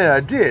 I mean,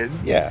 I did.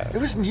 Yeah. It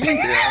was New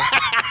Year.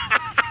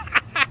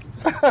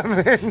 I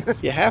mean,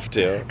 You have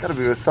to. gotta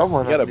be with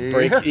someone. You on New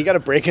gotta Year. You gotta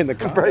break in the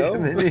condo.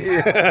 Breaking the New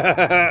Year.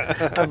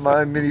 Have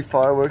my own mini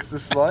fireworks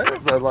display,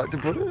 as I like to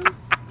put it.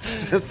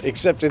 Just,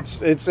 Except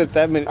it's at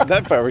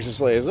that fireworks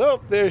display is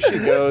there she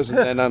goes, and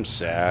then I'm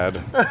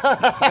sad.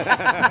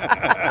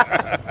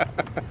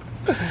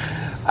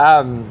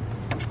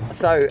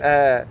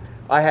 so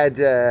I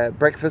had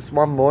breakfast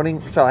one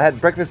morning. So I had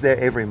breakfast there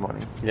every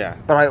morning. Yeah.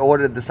 But I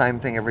ordered the same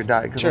thing every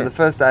day because Sure. on the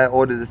first day I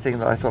ordered the thing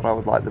that I thought I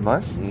would like the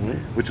most,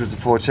 which was a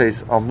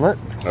 4-cheese omelette.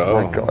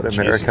 Oh my God,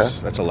 America. Jesus,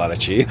 that's a lot of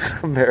cheese.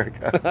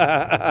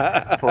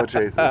 America. 4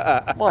 cheeses.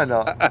 Why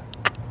not?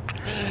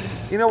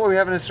 You know what we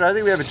have in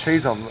Australia? We have a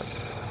cheese omelette.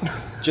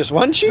 Just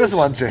one cheese? Just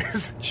one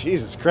cheese.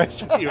 Jesus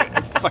Christ. What are you,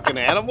 fucking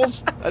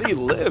animals? How do you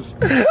live?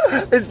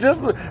 It's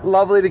just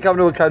lovely to come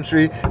to a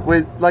country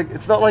with, like,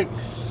 it's not like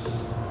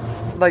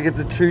it's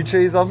a 2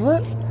 cheese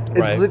omelette. It's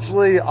Right.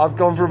 literally, I've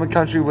gone from a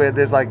country where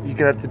there's like, you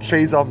can have the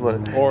cheese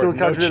omelette Or to a no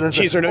country where there's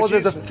cheese or no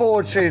there's a cheese.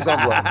 4 cheese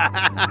omelette.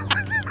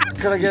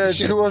 Can I get a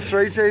 2 or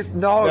 3 cheese?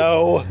 No.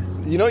 No.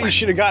 You know what you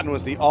should have gotten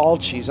was the all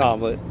cheese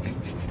omelet.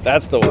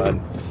 That's the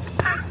one.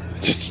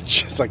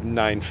 Just like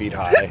 9 feet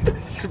high.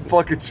 It's a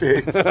block of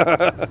cheese.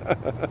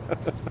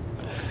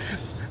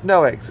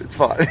 No eggs, it's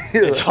fine.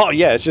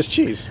 It's just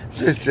cheese. It's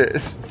just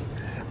cheese.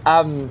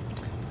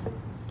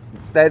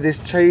 They had this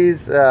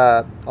cheese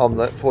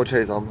omelette, 4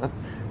 cheese omelette,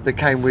 that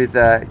came with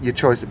your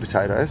choice of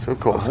potatoes, of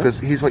course, because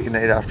here's what you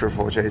need after a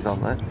 4 cheese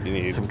omelette. You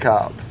need- some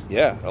carbs.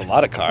 Yeah, a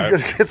lot of You carbs.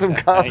 gotta get some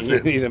carbs You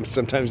in. need them.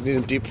 Sometimes you need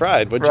them deep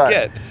fried. What'd Right. you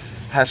get?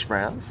 Hash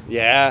browns.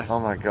 Yeah. Oh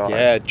my God.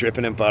 Yeah,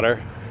 dripping in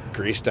butter,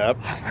 greased up.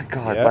 Oh my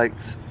God, Yeah.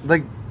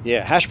 like,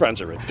 Yeah, hash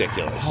browns are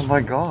ridiculous. oh my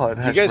God.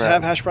 Do you guys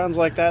have hash browns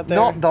like that there?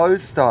 Not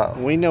those style.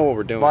 We know what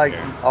we're doing Like,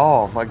 here.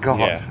 oh my God.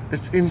 Yeah.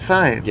 It's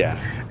insane. Yeah.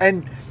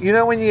 And you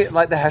know when you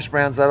like the hash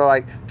browns that are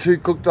like too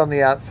cooked on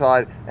the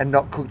outside and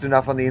not cooked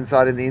enough on the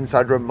inside, and the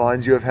inside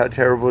reminds you of how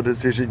terrible a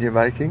decision you're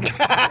making?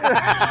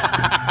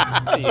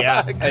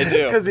 Yeah, I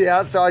do. Because the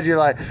outside you're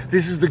like,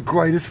 this is the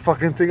greatest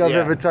fucking thing I've Yeah.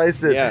 ever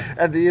tasted. Yeah.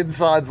 And the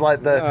inside's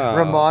like the Oh.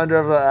 reminder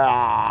of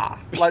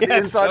the, Like the Yeah,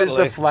 inside is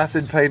totally. the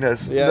flaccid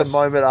penis, Yes. the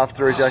moment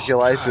after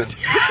ejaculation.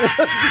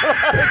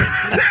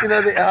 You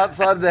know, the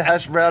outside of the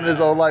hash brown is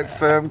all like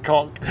firm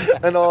cock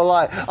and all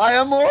like, I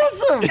am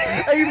awesome,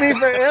 eat me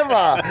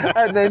forever.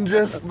 And then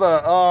just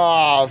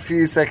a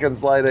few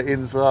seconds later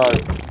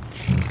inside.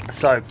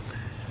 So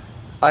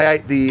I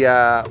ate the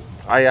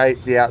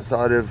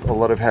outside of a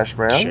lot of hash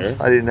browns.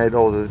 Sure. I didn't eat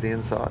all of the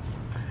insides.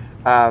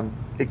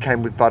 It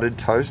came with buttered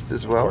toast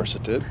as well. Of course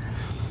it did.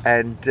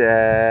 And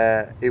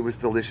it was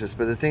delicious.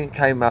 But the thing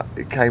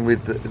it came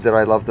with that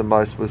I loved the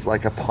most was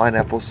like a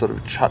pineapple sort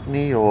of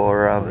chutney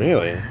or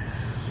Really?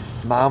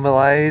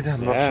 marmalade.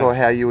 I'm not Yeah. sure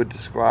how you would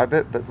describe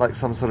it, but like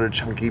some sort of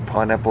chunky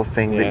pineapple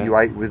thing Yeah. that you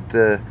ate with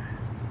the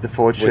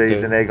 4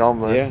 cheese the- and egg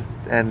omelette. yeah.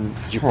 And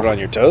Did you put it on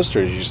your toast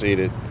or did you just eat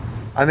it?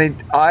 I mean,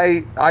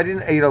 I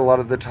didn't eat a lot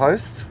of the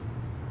toast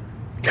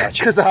Gotcha.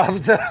 because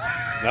after.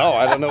 No,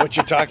 I don't know what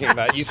you're talking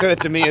about. You said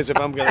it to me as if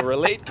I'm going to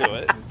relate to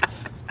it.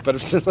 But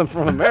since I'm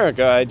from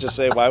America, I just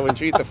say, why wouldn't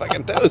you eat the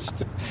fucking toast?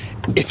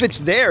 If it's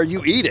there,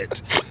 you eat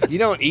it. You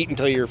don't eat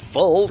until you're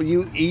full.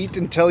 You eat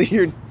until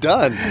you're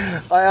done.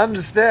 I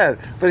understand,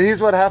 but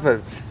here's what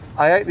happened.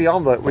 I ate the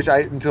omelette, which I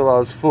ate until I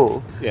was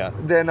full. Yeah.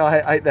 Then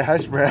I ate the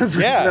hash browns,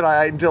 which Yeah. meant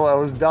I ate until I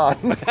was done.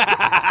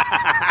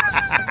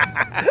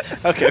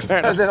 Okay, fair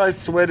enough. And then I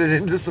sweated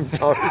into some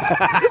toast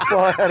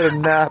while I had a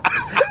nap,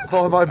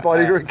 while my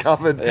body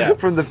recovered Yeah.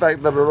 from the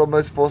fact that I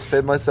almost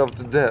force-fed myself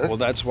to death. Well,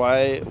 that's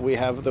why we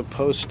have the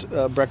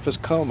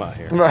post-breakfast coma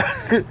here.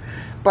 Right.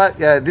 But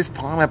yeah, this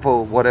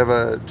pineapple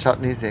whatever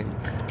chutney thing.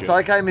 Good. So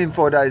I came in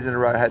 4 days in a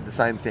row, had the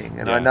same thing,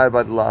 and I Yeah. know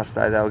by the last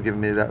day they were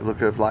giving me that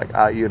look of like,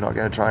 you're not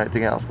going to try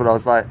anything else. But I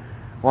was like,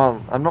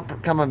 well, I'm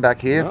not coming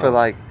back here for No.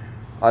 like,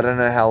 I don't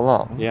know how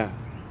long. Yeah.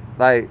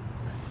 Like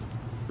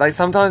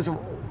sometimes,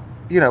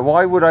 you know,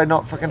 why would I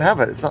not fucking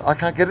have it? It's not, I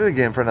can't get it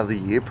again for another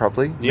year,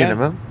 probably Yeah.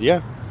 minimum. Yeah.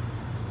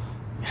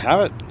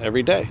 Have it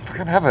every day.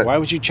 Fucking have it. Why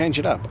would you change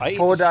it up? It's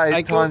 4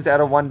 days times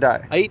out of 1 day.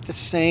 I eat the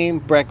same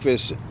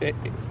breakfast. I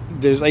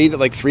eat at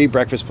like 3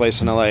 breakfast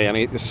places in LA, and I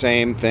eat the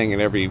same thing in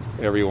every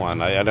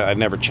one. I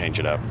never change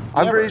it up.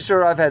 I'm Never. pretty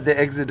sure I've had the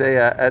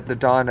Exodia at the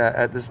diner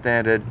at the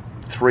Standard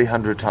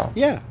 300 times.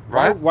 Yeah.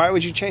 Right? Why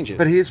would you change it?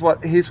 But here's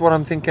what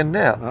I'm thinking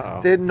now.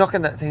 Uh-oh. They're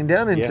knocking that thing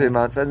down in Yeah. 2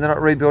 months and they're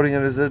not rebuilding it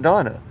as a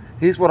diner.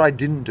 Here's what I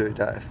didn't do,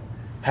 Dave.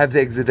 Have the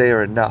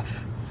Exodia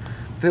enough.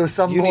 There were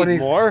some You need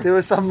mornings. more? There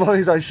were some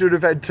mornings I should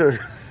have had 2.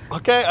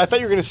 Okay, I thought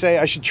you were going to say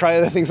I should try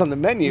other things on the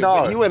menu.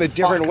 No, but you went a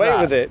different fuck way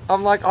that. with it.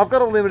 I'm like, I've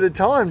got a limited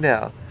time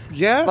now.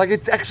 Yeah. Like,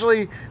 it's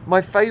actually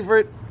my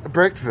favorite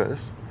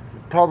breakfast.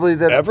 Probably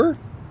that. Ever?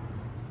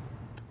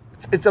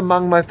 it's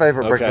among my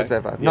favorite Okay. breakfasts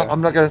ever. Yeah.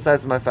 I'm not going to say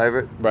it's my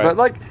favorite, Right. but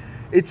like,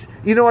 it's,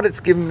 you know what it's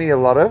given me a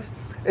lot of?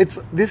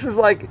 This is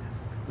like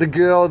the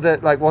girl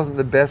that like wasn't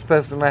the best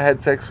person I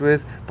had sex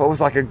with, but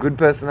was like a good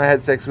person I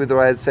had sex with,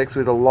 or I had sex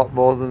with a lot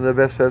more than the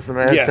best person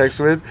I had Yes. sex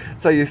with.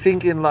 So you're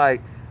thinking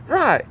like,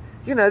 right,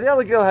 you know, the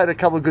other girl had a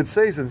couple of good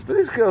seasons, but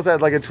this girl's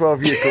had like a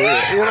 12-year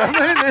career. You know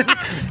what I mean?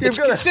 It's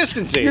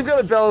consistency. You've got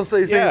to balance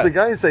these Yeah. things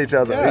against each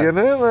other. Yeah. You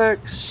know,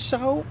 like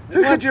So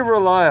who could you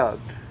rely on?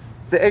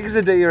 The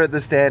Exodia at the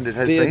Standard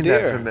has The been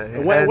that Adair. for me.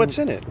 And what's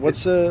in it?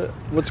 What's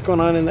going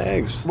on in the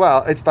eggs?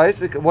 Well, it's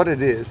basically what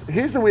it is.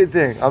 Here's the weird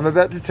thing. I'm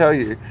about to tell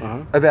you Uh-huh.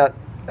 about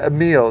a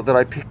meal that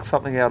I pick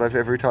something out of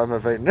every time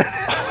I've eaten it.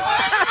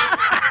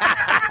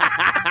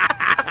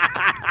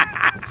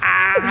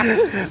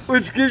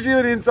 Which gives you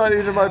an insight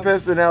into my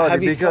personality.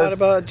 Have you because thought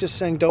about just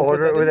saying don't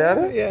order put that it without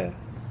in it? there? Yeah.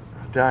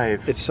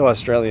 Dave, It's so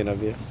Australian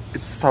of you.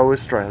 it's so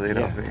Australian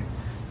of me.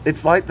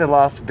 It's like the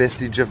last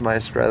vestige of my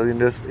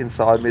Australianness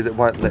inside me that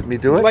won't let me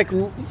do it. Like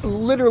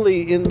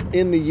literally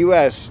in the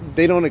U.S.,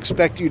 they don't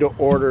expect you to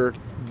order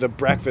the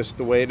breakfast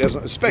the way it is,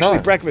 especially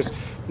No. breakfast.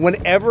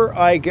 Whenever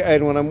I go,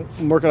 and when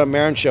I'm working on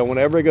Marin Show,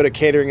 whenever I go to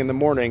catering in the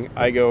morning,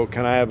 I go,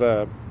 can I have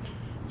a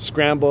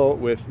scramble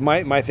with,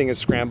 my thing is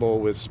scramble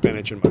with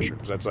spinach and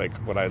mushrooms. That's like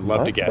what I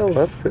love to get. Oh,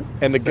 that's good.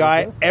 And the Sounds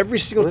guy nice. every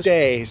single Delicious.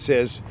 day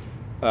says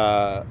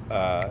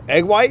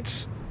egg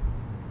whites,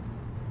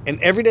 and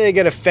every day I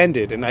get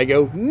offended, and I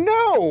go,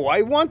 "No,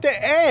 I want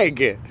the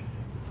egg."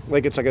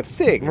 Like it's like a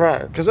thing,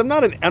 Right. Because I'm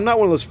not one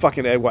of those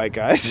fucking egg white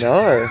guys.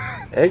 No,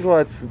 egg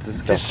whites are that's,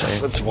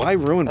 disgusting. that's why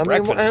ruin I mean,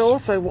 breakfast. and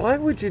also, why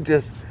would you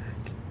just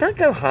don't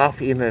go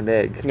half in an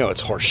egg? No,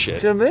 it's horse shit.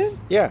 Do you know what I mean?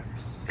 Yeah.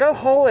 Go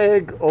whole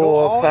egg or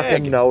all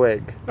fucking egg. no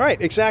egg. All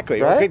right,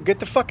 exactly. Right? Or get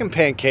the fucking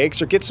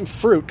pancakes or get some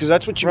fruit because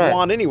that's what you Right.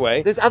 want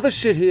anyway. There's other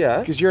shit here,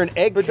 Because you're an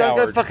egg but coward.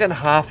 don't go fucking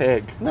half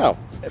egg. No,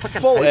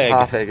 Fucking full hate egg.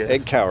 half eggers.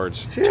 Egg cowards.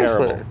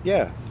 Seriously. Terrible.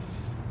 Yeah.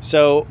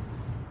 So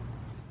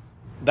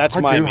that's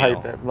I my do meal.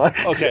 hate them.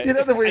 Like, Okay. you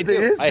know the I weird thing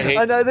do. is, I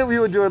hate know that we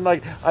were doing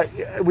like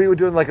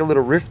a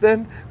little riff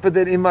then, but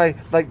then in my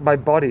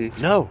body,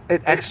 No,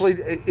 it actually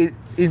it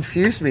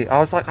infused me. I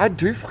was like, I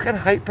do fucking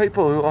hate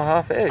people who are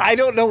half egg. I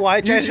don't know why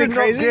it you drives me should not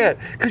crazy. get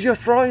because you're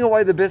throwing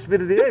away the best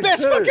bit of the egg.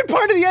 Best too. fucking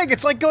part of the egg.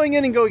 It's like going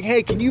in and going,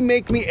 "Hey, can you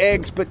make me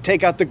eggs, but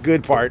take out the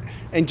good part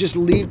and just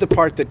leave the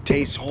part that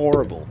tastes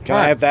horrible? Can I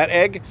Right. have that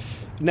egg?"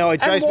 No,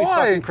 it drives me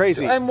fucking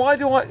crazy. And why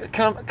do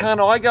can't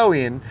I go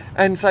in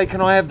and say,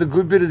 can I have the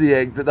good bit of the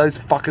egg that those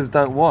fuckers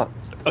don't want?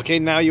 Okay,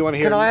 now you want to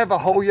hear? Can I have a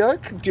whole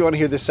yolk? Do you want to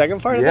hear the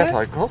second part Yes, of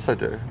that? of course I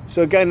do.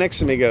 So a guy next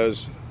to me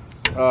goes,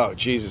 "Oh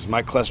Jesus,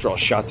 my cholesterol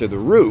shot through the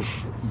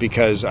roof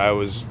because I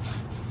was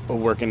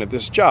working at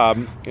this job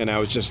and I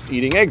was just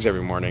eating eggs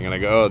every morning." And I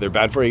go, "Oh, they're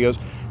bad for you." He goes,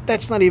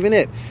 "That's not even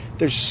it.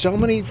 There's so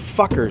many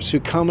fuckers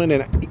who come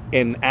in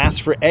and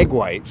ask for egg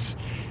whites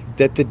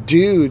that the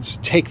dudes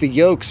take the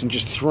yolks and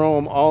just throw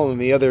them all in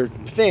the other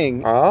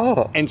thing."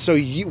 Oh, And so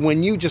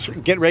when you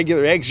just get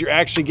regular eggs, you're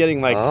actually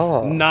getting like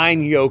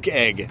 9 yolk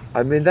egg.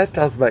 I mean that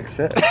does make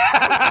sense.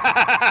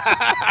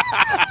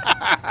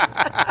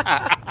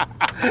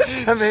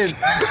 I mean,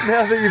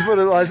 now that you put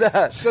it like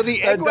that, So the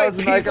that egg white does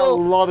make a people-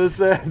 lot of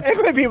sense. Egg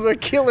white people are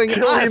killing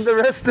us. The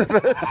rest of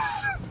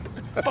us.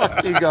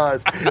 Fuck you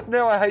guys.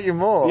 Now I hate you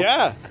more.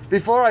 Yeah.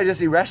 Before I just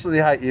irrationally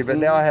hate you, but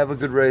now I have a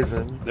good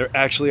reason, They're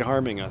actually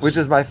harming us. which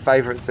is my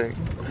favourite thing.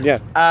 yeah.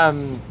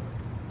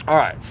 All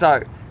right,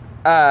 so,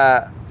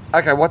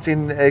 okay, what's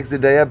in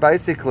Exodia?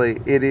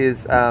 Basically, it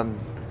is. I'm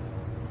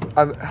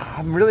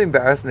really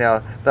embarrassed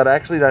now that I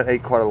actually don't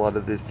eat quite a lot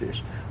of this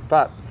dish,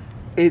 but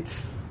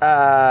it's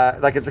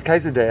it's a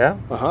quesadilla,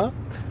 Uh-huh.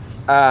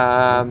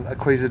 a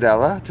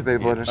quesadilla to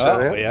people in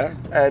Australia. Oh, yeah.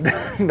 And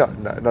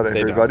not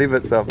everybody,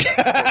 but some.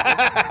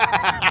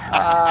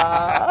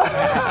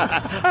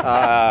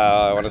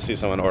 I want to see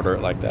someone order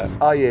it like that.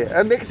 Oh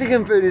yeah,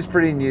 Mexican food is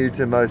pretty new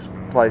to most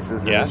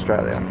places in Yeah?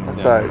 Australia.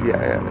 So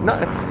yeah. No,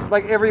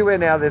 like everywhere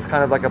now, there's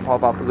kind of like a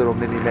pop-up little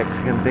mini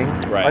Mexican thing.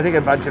 Right. I think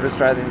a bunch of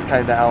Australians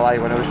came to LA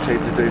when it was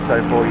cheap to do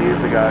so 4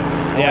 years ago.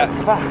 I'm Yeah. like,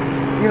 fuck.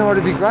 You know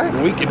what'd be great?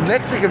 We could-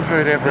 Mexican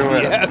food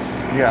everywhere.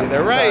 Yes. Yeah.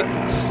 They're right.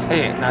 So,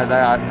 yeah. No, they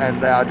are,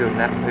 and they are doing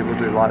that. People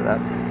do like that.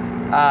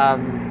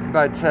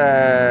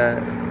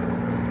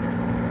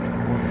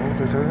 What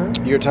was I talking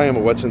about? You're talking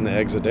about what's in the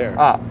eggs Adair.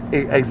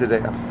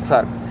 Exodia.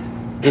 So,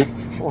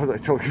 what was I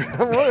talking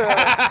about?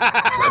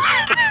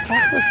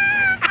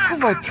 What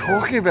am I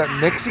talking about?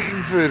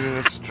 Mexican food in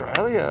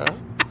Australia?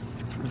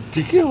 It's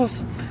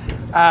ridiculous.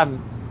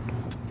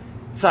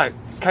 So,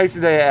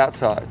 quesadilla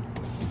outside.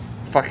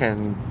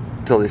 Fucking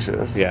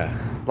delicious. Yeah.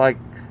 Like,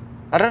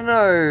 I don't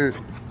know.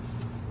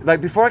 Like,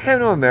 before I came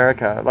to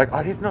America, like,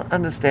 I did not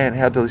understand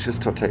how delicious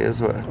tortillas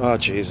were. Oh,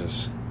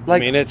 Jesus.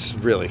 Like- I mean, it's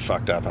really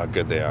fucked up how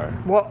good they are.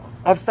 Well,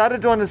 I've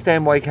started to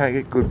understand why you can't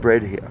get good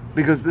bread here.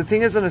 Because the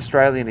thing as an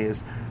Australian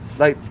is,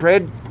 like,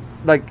 bread,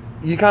 like,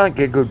 you can't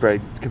get good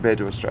bread compared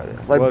to Australia.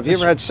 Like, Well, have you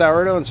ever had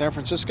sourdough in San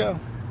Francisco?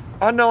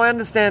 Oh, no, I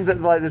understand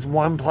that, like, there's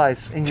one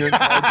place in your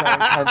entire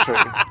giant country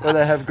where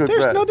they have good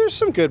bread. There's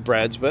some good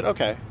breads, but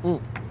okay.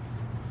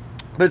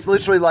 But it's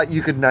literally like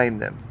you could name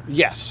them.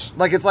 Yes.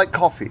 Like it's like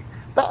coffee.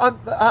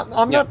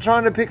 I'm not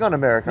trying to pick on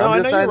America. No,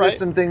 I'm just I know saying you're there's right.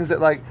 some things that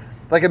like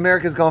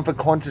America's gone for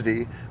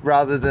quantity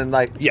rather than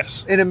like.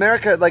 Yes. In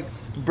America, like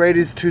bread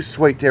is too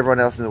sweet to everyone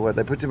else in the world.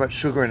 They put too much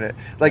sugar in it.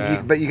 Like,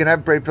 Yeah. but you can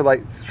have bread for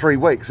like 3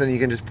 weeks and you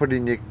can just put it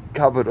in your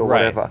cupboard or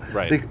Right, whatever.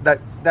 right.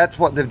 That's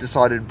what they've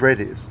decided bread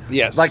is.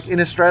 Yes. Like in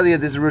Australia,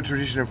 there's a real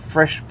tradition of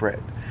fresh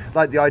bread.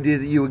 Like the idea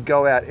that you would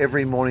go out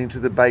every morning to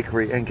the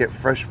bakery and get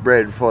fresh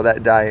bread for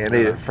that day and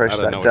eat it fresh I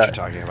that don't know day. what you're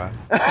talking about.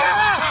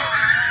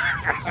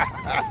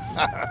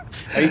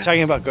 Are you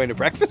talking about going to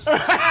breakfast?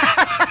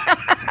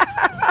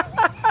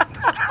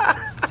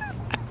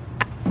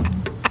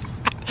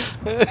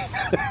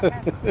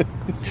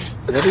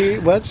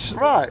 What's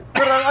Right,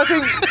 but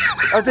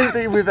I think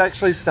that we've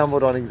actually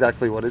stumbled on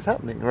exactly what is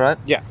happening, right?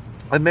 Yeah.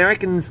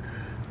 Americans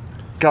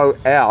go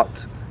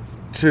out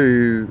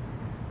to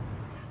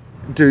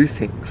do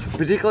things,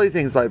 particularly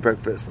things like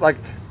breakfast. Like,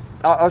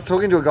 I was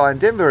talking to a guy in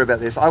Denver about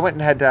this. I went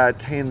and had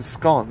tea and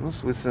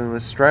scones with some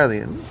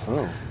Australians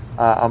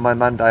on my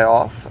Monday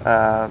off.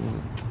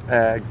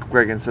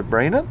 Greg and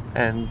Sabrina,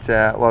 and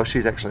well,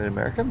 she's actually an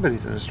American, but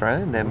he's an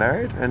Australian. They're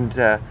married,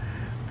 and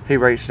he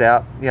reached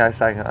out,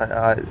 saying,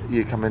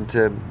 "You come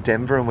into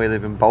Denver, and we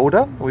live in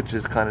Boulder, which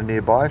is kind of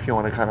nearby. If you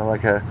want to kind of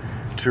like a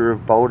tour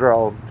of Boulder,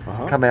 I'll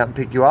come out and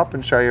pick you up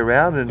and show you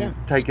around, and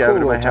take you over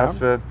to my house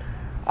for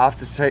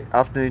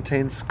afternoon tea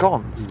and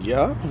scones."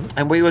 Yeah.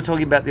 And we were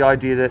talking about the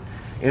idea that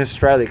in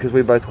Australia, because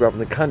we both grew up in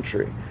the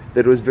country,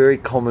 that it was very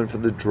common for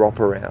the drop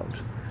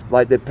around.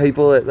 Like the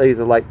people at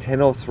either like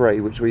 10 or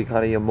 3, which were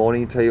kind of your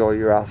morning tea or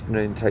your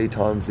afternoon tea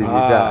times in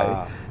your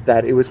day,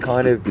 that it was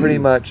kind of pretty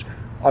much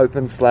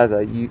open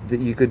slather that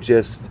you could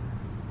just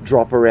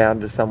drop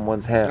around to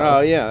someone's house.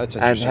 Oh, yeah, that's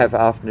and interesting. have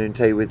afternoon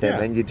tea with them,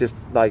 Yeah. and you just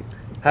like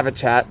have a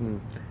chat and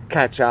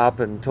catch up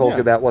and talk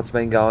about what's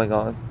been going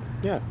on.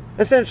 Yeah.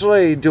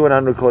 Essentially, do an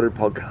unrecorded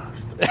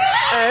podcast.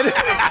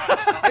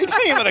 Are you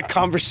talking about a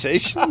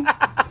conversation?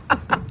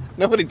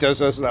 Nobody does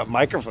this without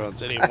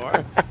microphones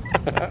anymore.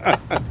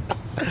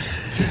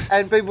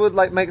 And people would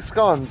like make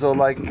scones or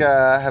like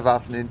have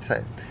afternoon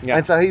tea. Yeah.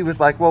 And so he was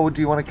like, "Well,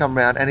 do you want to come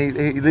round?" And he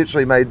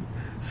literally made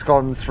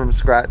scones from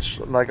scratch,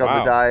 like on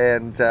the day.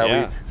 And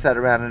we sat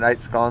around and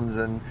ate scones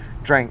and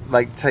drank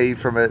like tea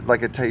from a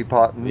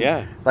teapot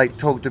and like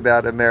talked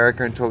about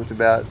America and talked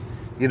about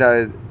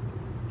the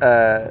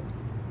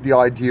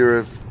idea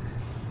of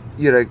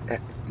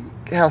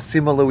how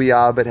similar we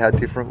are but how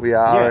different we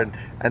are.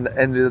 And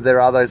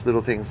there are those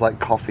little things like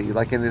coffee,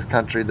 like in this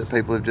country, that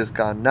people have just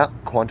gone, "No,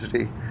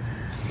 quantity.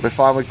 We're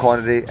fine with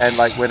quantity." And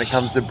like when it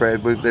comes to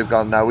bread, they've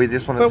gone, "No, we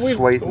just want it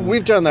sweet."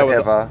 We've done that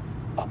forever.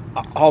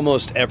 with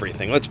almost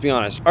everything. Let's be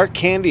honest. Our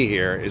candy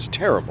here is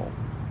terrible.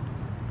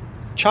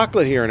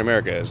 Chocolate here in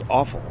America is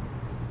awful.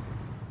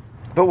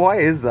 But why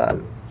is that?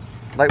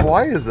 Like,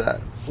 why is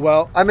that?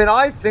 Well, I mean,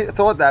 I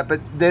thought that, but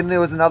then there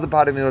was another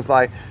part of me that was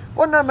like,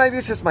 well, no, maybe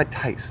it's just my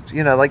taste.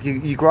 Like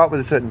you grow up with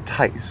a certain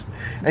taste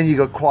and you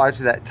got quiet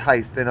to that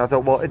taste. And I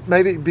thought, well,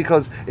 maybe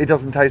because it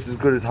doesn't taste as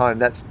good as home.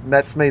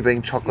 That's me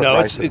being chocolate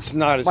racist. No, it's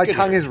not as my good.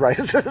 tongue is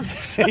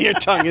racist. Your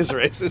tongue is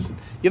racist.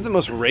 You have the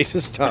most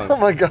racist tongue. Oh,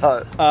 my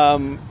God.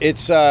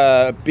 It's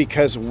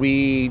because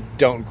we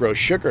don't grow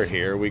sugar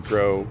here. We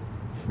grow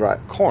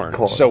corn.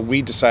 So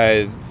we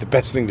decided the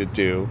best thing to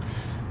do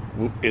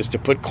is to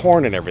put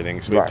corn in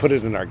everything. So we put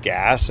it in our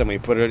gas and we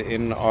put it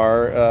in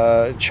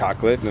our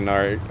chocolate and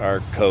our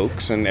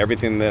Cokes and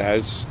everything that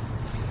has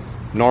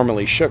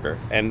normally sugar.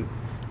 And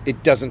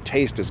it doesn't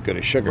taste as good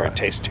as sugar. It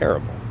tastes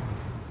terrible.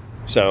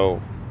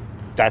 So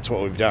that's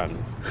what we've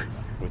done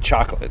with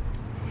chocolate.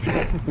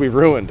 We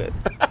ruined it.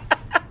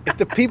 If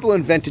the people who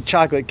invented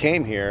chocolate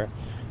came here,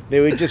 they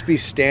would just be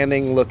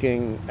standing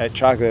looking at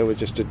chocolate with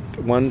just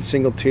one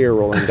single tear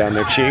rolling down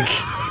their cheek.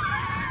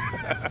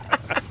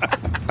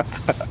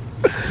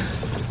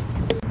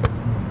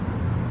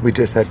 We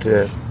just had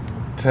to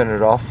turn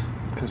it off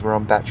because we're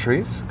on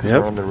batteries, because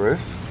we're on the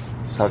roof.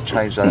 So I've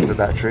changed over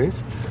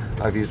batteries.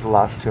 I've used the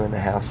last 2 in the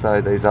house, though.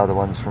 These are the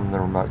ones from the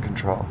remote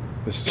control.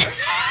 This is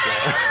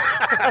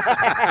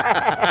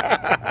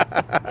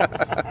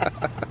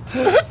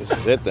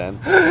it then.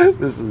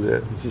 This is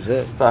it. This is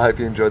it. So I hope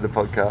you enjoyed the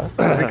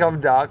podcast. It's become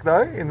dark,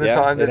 though, in the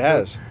time that it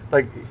has.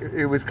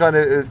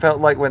 It felt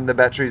like when the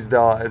batteries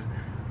died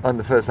on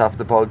the first half of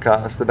the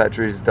podcast, the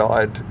batteries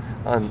died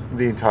on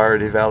the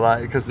entirety of LA,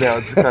 because now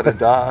it's kind of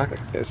dark.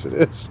 Yes, it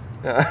is.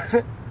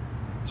 Yeah.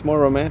 It's more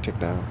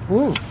romantic now.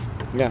 Ooh.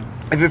 Yeah.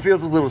 If it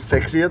feels a little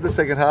sexier, the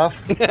second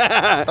half of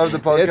the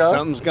podcast, Yes,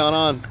 something's gone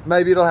on.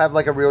 maybe it'll have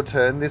like a real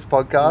turn, this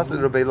podcast.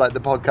 It'll be like the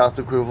podcast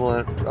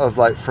equivalent of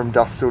like From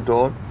Dusk Till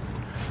Dawn.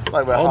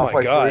 Like we're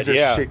halfway through,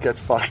 just shit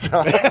gets fucked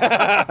up.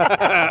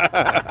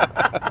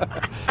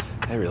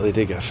 I really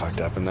did get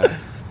fucked up in that.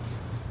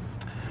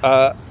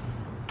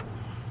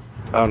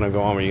 Oh no,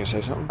 go on. Were you going to say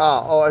something?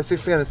 I was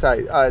just going to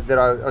say that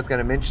I was going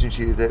to mention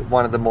to you that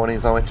one of the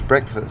mornings I went to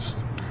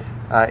breakfast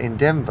in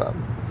Denver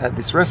at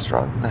this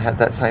restaurant and had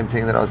that same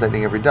thing that I was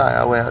eating every day.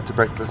 I went out to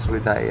breakfast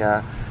with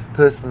a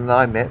person that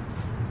I met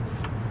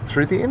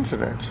through the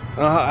internet.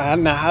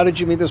 Now, how did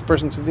you meet this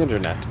person through the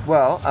internet?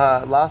 Well,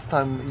 last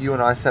time you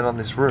and I sat on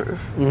this roof,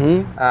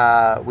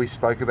 we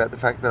spoke about the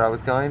fact that I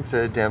was going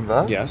to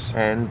Denver. Yes.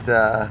 And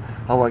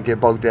I won't get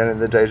bogged down in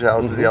the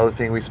details of the other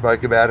thing we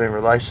spoke about in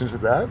relation to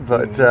that,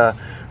 but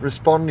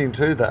responding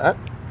to that,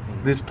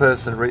 this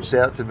person reached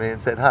out to me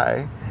and said,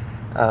 hey,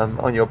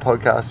 on your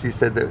podcast, you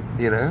said that,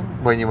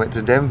 when you went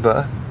to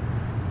Denver,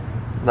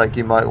 like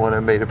you might want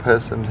to meet a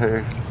person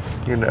who,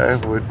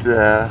 would...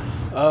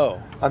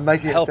 I'm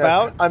making help it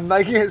sound, out? I'm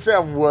making it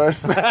sound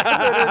worse than it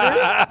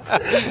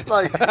is.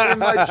 Like,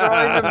 am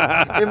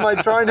I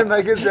trying to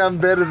make it sound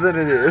better than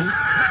it is?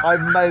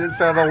 I've made it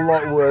sound a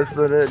lot worse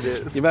than it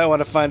is. You might want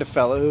to find a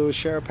fellow who will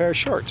share a pair of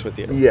shorts with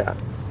you. Yeah.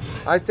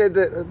 I said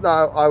that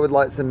I would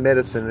like some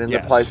medicine in the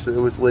place that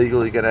was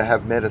legally going to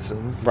have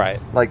medicine. Right.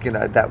 Like,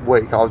 that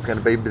week I was going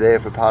to be there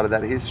for part of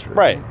that history.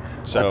 Right.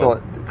 So I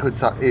thought,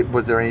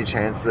 was there any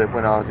chance that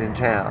when I was in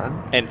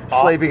town, and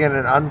sleeping in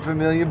an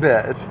unfamiliar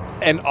bed...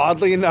 And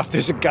oddly enough,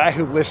 there's a guy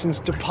who listens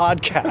to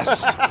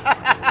podcasts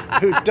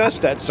who does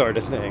that sort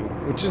of thing,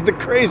 which is the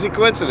crazy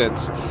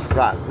coincidence.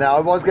 Right. Now, I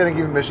was going to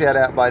give him a shout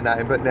out by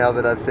name, but now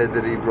that I've said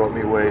that he brought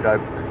me weed, I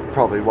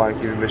probably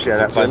won't give him a shout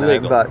out by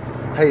name. But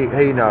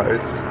he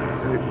knows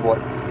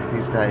what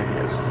his name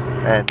is.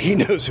 And he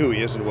knows who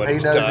he is and what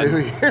he's done. He knows who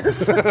he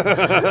is.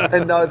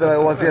 And know that I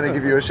was going to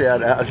give you a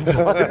shout out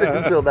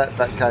until that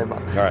fact came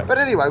up. All right. But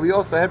anyway, we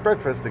also had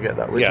breakfast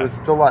together, which was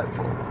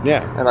delightful.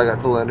 Yeah. And I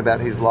got to learn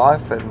about his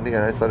life and,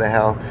 sort of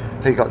how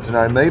he got to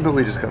know me, but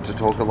we just got to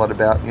talk a lot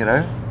about,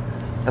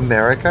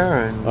 America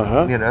and,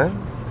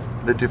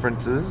 the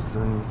differences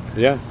and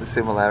the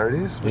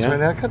similarities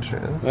between our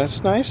countries.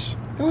 That's nice.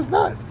 It was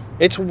nice.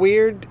 It's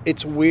weird.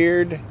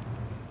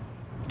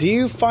 Do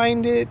you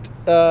find it,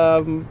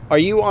 are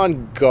you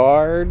on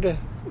guard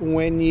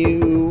when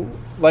you,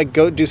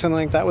 go do something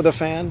like that with a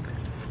fan?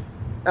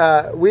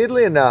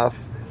 Weirdly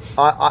enough,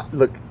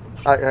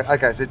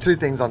 okay, so two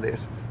things on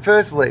this.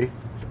 Firstly,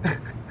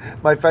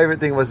 my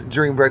favourite thing was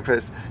during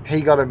breakfast,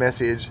 he got a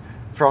message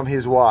from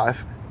his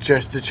wife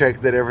just to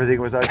check that everything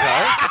was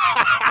okay.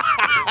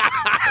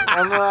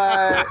 I'm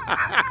like,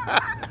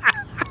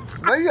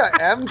 maybe I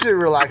am too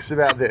relaxed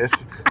about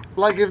this.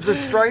 Like, if the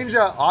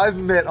stranger I've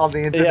met on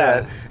the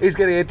internet is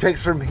getting a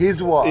text from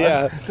his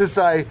wife to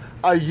say,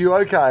 are you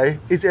okay?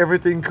 Is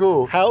everything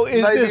cool? How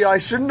is Maybe this? I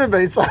shouldn't have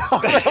been so...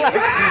 that'd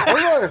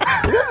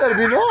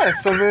be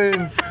nice. I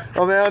mean,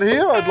 I'm out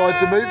here. I'd like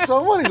to meet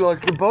someone. He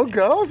likes the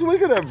podcast. We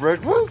could have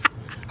breakfast.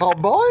 I'll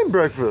buy him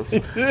breakfast.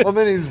 I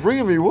mean, he's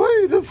bringing me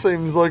weed. That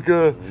seems like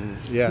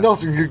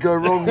nothing could go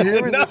wrong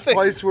here in this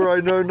place where I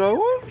know no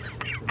one.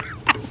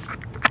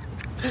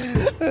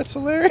 That's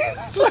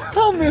hilarious.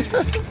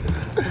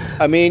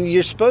 I mean,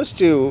 you're supposed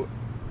to...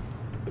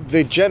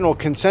 The general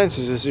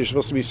consensus is you're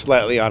supposed to be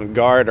slightly on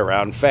guard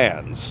around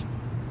fans.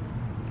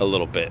 A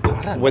little bit.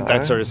 With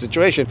that sort of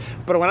situation.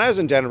 But when I was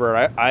in Denver,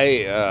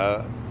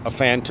 a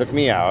fan took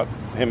me out.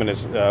 Him and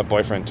his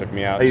boyfriend took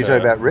me out. Are you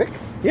talking about Rick?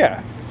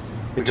 Yeah.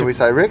 Can we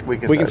say Rick? We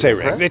can say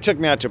Rick. Right? They took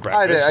me out to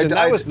breakfast, and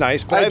that was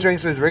nice. But I had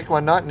drinks with Rick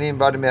one night, and he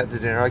invited me out to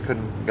dinner. I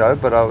couldn't go,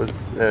 but I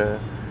was...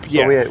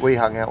 we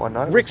hung out one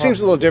night. Rick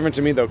seems a little different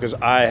to me, though, because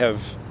I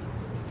have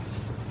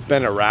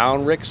been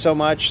around Rick so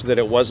much that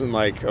it wasn't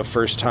like a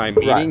first time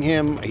meeting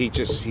him.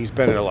 He's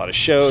been in a lot of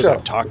shows. Sure.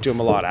 I've talked to him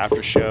a lot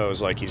after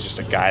shows. Like, he's just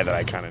a guy that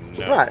I kind of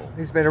know. Right.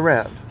 He's been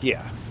around.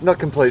 Yeah. Not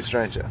complete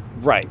stranger.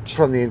 Right.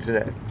 From the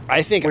internet.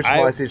 I think which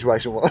my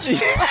situation was.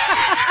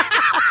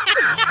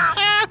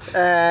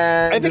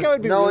 And I think I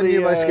would be no really, one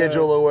knew my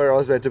schedule or where I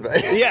was meant to be.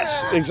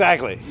 Yes,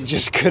 exactly. You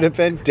just could have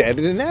been dead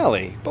in an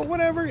alley. But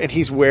whatever. And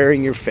he's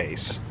wearing your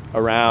face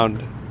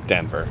around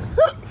Denver.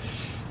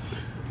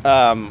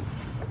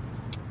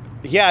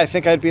 Yeah, I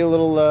think I'd be a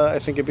little... I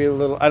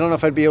don't know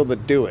if I'd be able to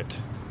do it.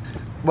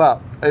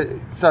 Well,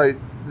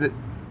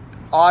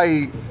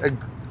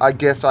 I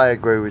guess I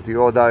agree with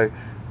you, although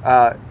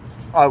I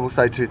will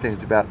say two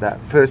things about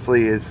that.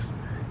 Firstly is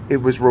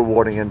it was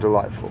rewarding and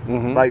delightful.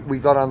 Mm-hmm. Like, we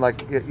got on,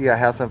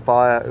 House on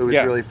Fire. It was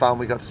really fun.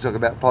 We got to talk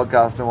about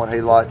podcasts and what he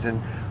liked and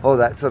all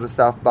that sort of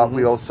stuff. But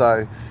we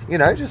also,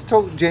 just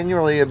talked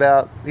genuinely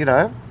about,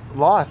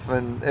 life.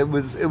 And it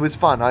was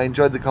fun. I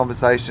enjoyed the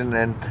conversation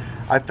and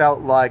I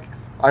felt like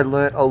I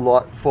learnt a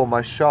lot for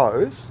my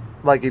shows.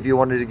 Like, if you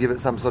wanted to give it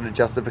some sort of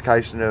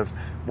justification of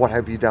what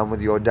have you done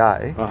with your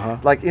day. Uh-huh.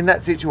 Like, in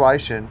that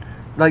situation,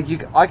 I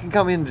can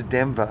come into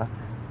Denver...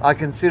 I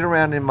can sit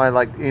around in my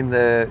in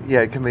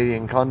the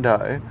comedian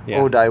condo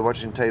all day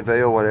watching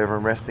TV or whatever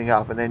and resting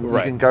up, and then you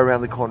can go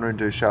around the corner and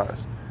do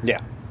shows. Yeah,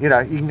 you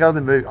can go to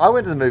the movie. I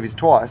went to the movies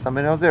twice. I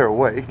mean, I was there a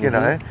week.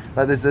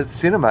 There's a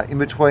cinema in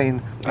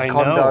between the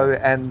condo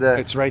and the.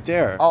 It's right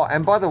there. Oh,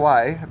 and by the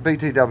way,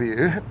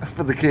 BTW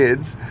for the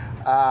kids.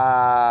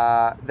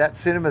 That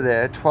cinema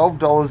there, $12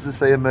 to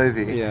see a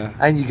movie. Yeah,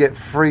 and you get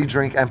free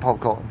drink and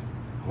popcorn.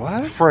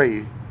 What?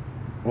 Free.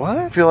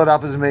 What? Fill it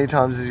up as many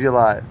times as you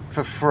like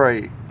for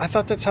free. I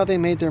thought that's how they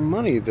made their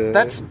money.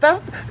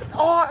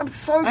 Oh, I'm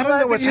so glad don't know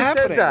that what's you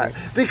happening. said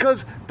that,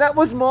 because that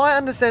was my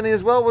understanding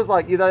as well. Was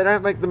like, they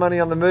don't make the money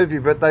on the movie,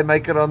 but they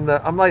make it on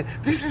the. I'm like,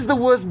 this is the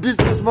worst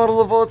business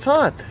model of all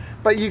time.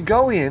 But you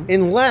go in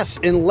unless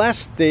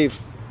they've,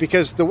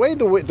 because the way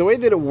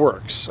that it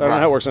works. I don't know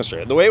how it works in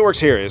Australia. The way it works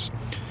here is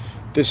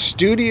the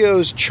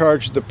studios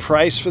charge the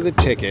price for the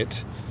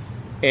ticket,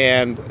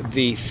 and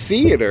the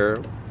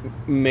theater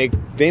make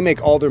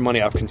all their money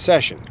off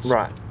concessions.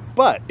 Right.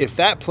 But if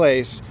that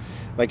place,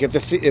 like if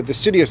the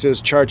studio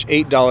says charge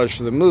 $8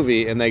 for the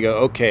movie, and they go,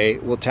 okay,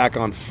 we'll tack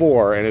on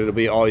 $4 and it'll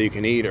be all you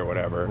can eat or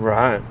whatever.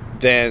 Right.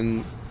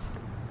 Then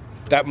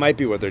that might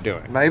be what they're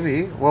doing.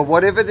 Maybe. Well,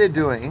 whatever they're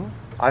doing,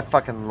 I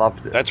fucking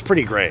loved it. That's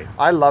pretty great.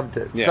 I loved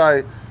it.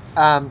 Yeah.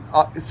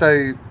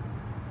 So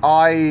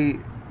I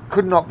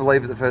could not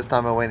believe it the first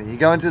time I went in. You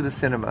go into the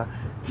cinema,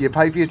 you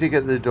pay for your ticket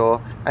at the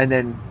door, and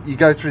then you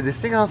go through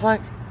this thing, and I was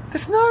like,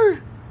 there's no...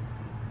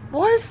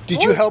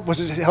 Did you help?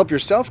 Was it help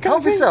yourself?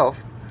 Help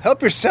yourself.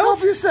 Help yourself?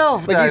 Help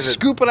yourself, Like David. you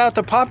scooping out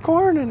the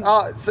popcorn and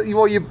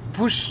You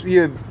push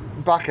your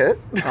bucket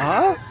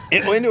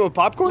into a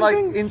popcorn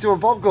thing? into a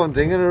popcorn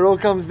thing, and it all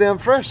comes down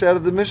fresh out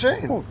of the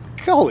machine. Oh,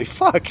 holy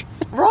fuck.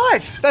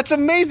 Right. That's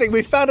amazing.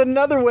 We found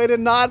another way to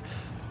not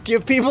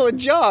give people a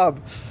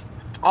job.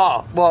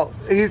 Oh, well,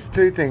 here's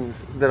two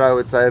things that I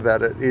would say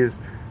about it is,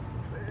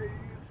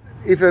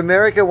 if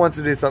America wants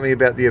to do something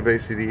about the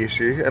obesity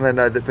issue, and I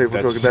know that people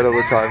talk about it all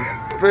the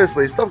time,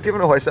 firstly, stop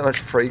giving away so much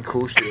free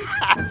cool shit.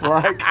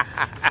 Like,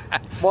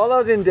 while I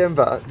was in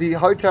Denver, the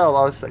hotel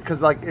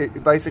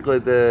basically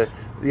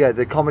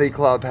the comedy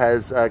club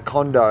has a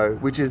condo,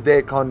 which is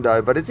their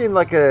condo, but it's in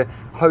like a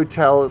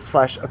hotel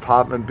 /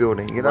 apartment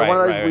building. You know, Right, one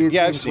of those right. weird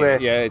Yeah, I've things seen where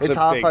it. Yeah, it's it's a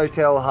half big-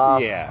 hotel,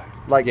 half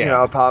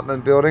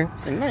apartment building.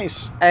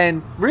 Nice.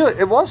 And really,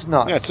 it was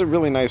nice. Yeah, it's a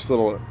really nice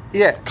little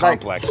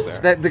complex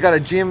there. They got a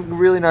gym,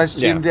 really nice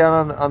gym Yeah.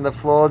 down on the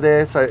floor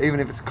there. So even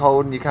if it's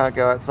cold and you can't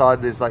go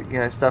outside, there's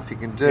stuff you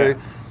can do. Yeah.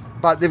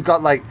 But they've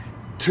got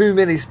too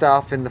many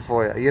staff in the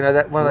foyer. You know,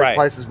 that one of those Right.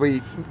 places where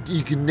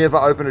you can never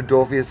open a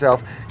door for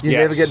yourself. You Yes.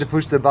 never get to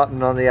push the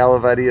button on the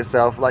elevator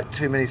yourself.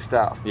 Too many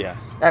staff. Yeah.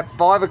 At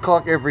 5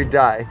 o'clock every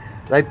day,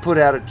 they put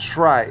out a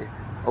tray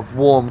of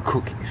warm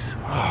cookies.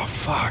 Oh,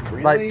 fuck,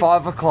 really?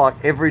 5 o'clock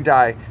every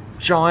day,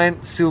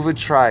 giant silver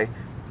tray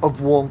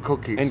of warm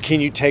cookies. And can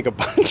you take a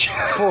bunch?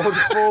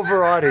 Four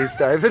varieties,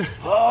 David.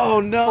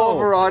 Oh, no. 4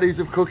 varieties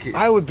of cookies.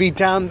 I would be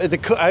down at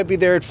I'd be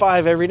there at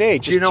 5 every day.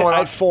 Do you know what?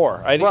 I'd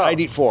 4. I'd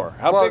eat 4.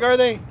 How big are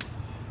they? Are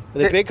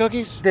they big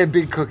cookies? They're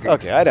big cookies.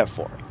 Okay, I'd have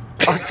 4.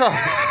 Oh, sorry.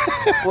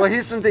 Well,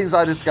 here's some things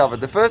I discovered.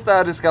 The first day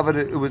I discovered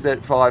it was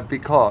at 5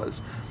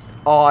 because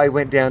I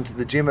went down to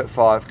the gym at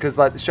 5 because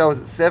the show was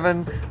at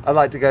 7. I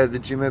like to go to the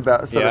gym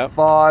about Yeah.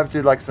 5,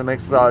 do some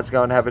exercise,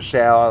 go and have a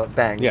shower,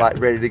 bang, Yeah.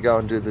 ready to go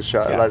and do the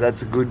show. Yeah.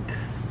 That's a good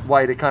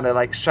way to kind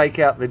of shake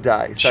out the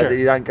day so Sure. that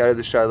you don't go to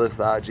the show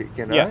lethargic,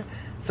 you know? Yeah.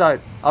 So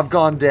I've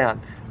gone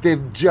down.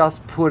 They've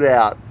just put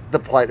out the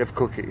plate of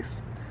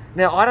cookies.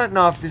 Now, I don't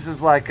know if this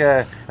is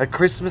a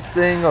Christmas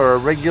thing or a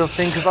regular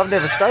thing because I've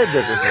never stayed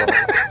there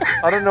before.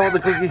 I don't know what the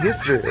cookie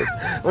history is.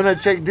 When I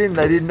checked in,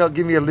 they did not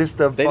give me a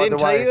list of, They by didn't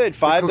the tell way, you at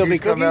 5 the there'll be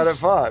cookies come cookies? out at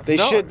 5. They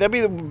No. should. That'd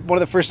be one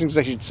of the first things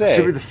they should say.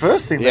 Should be the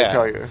first thing they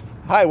tell you.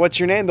 Hi, what's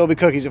your name? There'll be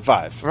cookies at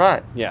 5.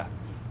 Right. Yeah.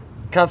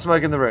 Can't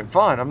smoke in the room.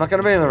 Fine, I'm not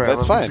going to be in the room.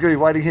 That's I'm fine. just going to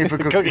be waiting here for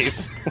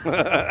cookies.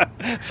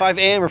 5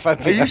 a.m. or 5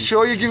 p.m. Are you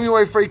sure you're giving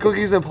away free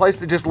cookies in a place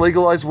that just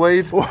legalized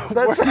weed?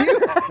 That's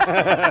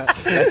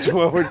That's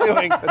what we're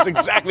doing. That's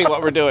exactly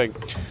what we're doing.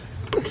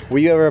 Were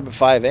you ever up at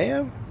 5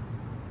 a.m.?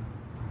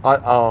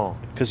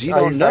 Because you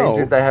Are don't saying know.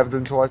 did they have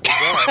them twice a day?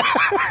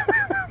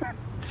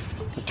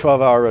 A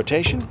 12-hour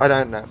rotation? I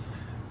don't know.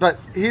 But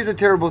here's a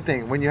terrible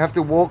thing. When you have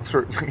to walk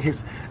through...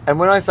 and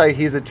when I say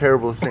here's a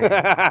terrible thing,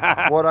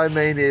 what I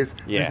mean is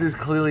Yeah. this is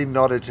clearly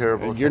not a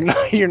terrible thing.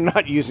 You're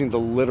not using the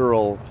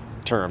literal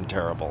term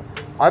terrible.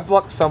 I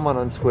blocked someone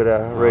on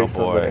Twitter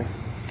recently. Boy.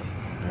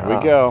 Here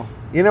we go.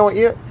 You know what?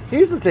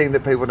 Here's the thing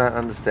that people don't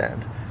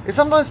understand. Is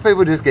sometimes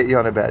people just get you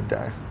on a bad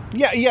day.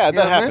 Yeah, know that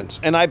what I mean? happens.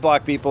 And I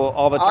block people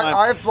all the time.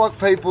 I've blocked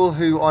people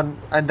who on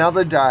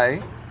another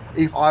day,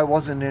 if I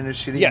wasn't in a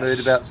shitty Yes.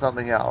 mood about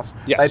something else,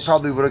 Yes. they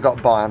probably would have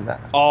got by on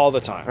that. all the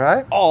time.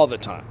 Right? All the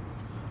time.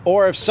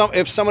 Or if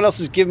someone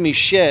else is giving me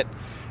shit,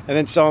 and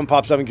then someone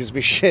pops up and gives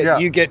me shit, Yeah.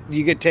 you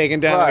get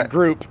taken down in Right. a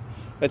group.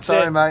 That's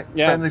Sorry, it. mate.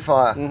 Yeah. Friendly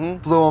fire.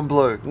 Blue on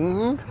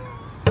blue.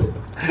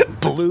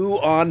 Blue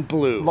on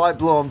blue. Light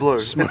blue on blue.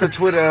 It's a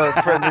Twitter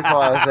friendly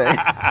fire thing.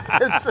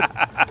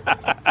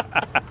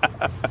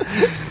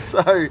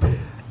 So,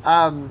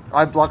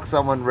 I blocked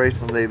someone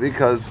recently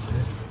because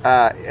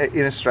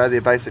in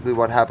Australia, basically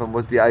what happened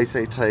was the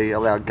ACT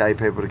allowed gay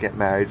people to get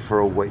married for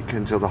a week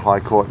until the High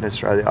Court in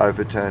Australia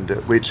overturned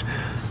it, which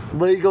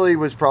legally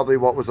was probably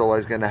what was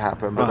always going to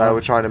happen, but they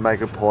were trying to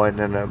make a point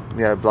and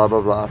blah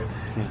blah blah,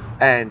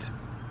 and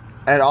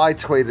I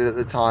tweeted at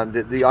the time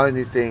that the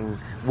only thing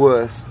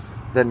worse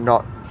than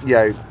not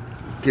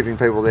giving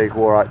people the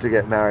equal right to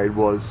get married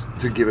was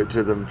to give it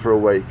to them for a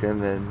week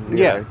and then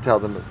you know, tell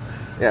them,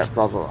 blah,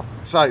 blah, blah.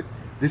 So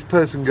this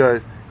person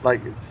goes,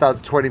 like, it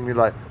starts tweeting me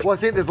like, well, I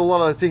think there's a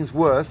lot of things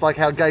worse, like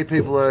how gay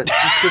people are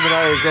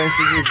discriminated against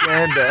in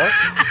Uganda.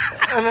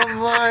 And I'm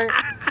like,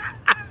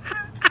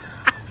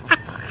 for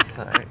fuck's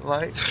sake,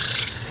 like...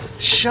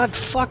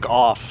 Fuck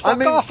off.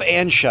 Fuck off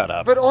and shut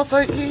up. But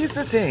also, here's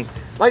the thing.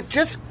 Like,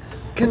 just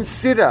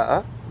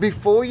consider,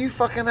 before you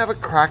fucking have a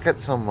crack at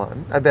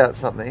someone about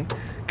something,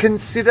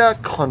 consider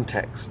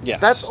context.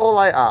 Yes. That's all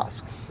I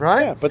ask,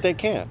 right? Yeah, but they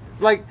can't.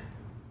 Like,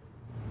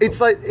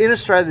 it's like in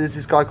Australia, there's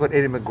this guy called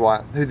Eddie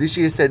Maguire who this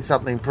year said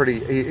something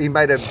pretty. He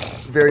made a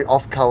very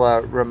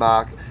off-color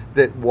remark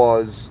that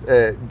was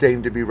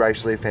deemed to be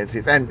racially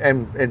offensive and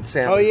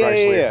sounded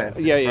racially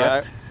offensive.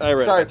 Right? I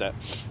read about that.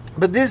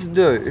 But this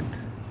dude,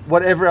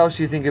 whatever else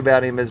you think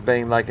about him as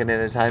being like an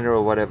entertainer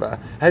or whatever,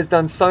 has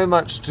done so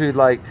much to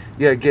like,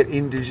 you know, get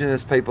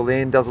Indigenous people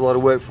in, does a lot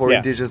of work for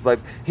Indigenous. Like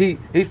he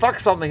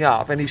fucked something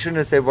up and he shouldn't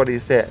have said what he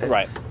said.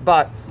 Right.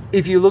 But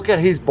if you look at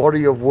his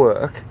body of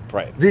work,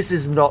 right, this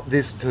is not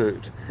this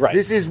dude. Right.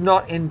 This is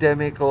not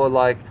endemic or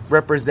like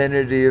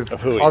representative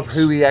of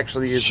who he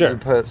actually is as a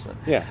person.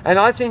 Yeah. And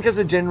I think as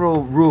a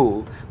general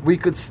rule, we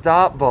could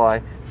start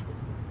by,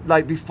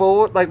 like,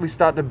 before, like, we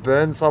start to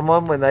burn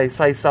someone when they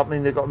say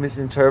something that got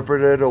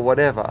misinterpreted or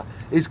whatever,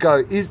 is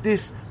go, is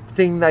this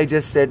thing they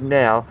just said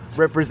now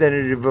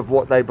representative of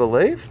what they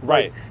believe?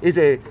 Right. Like, is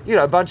there, you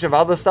know, a bunch of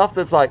other stuff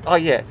that's like, oh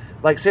yeah,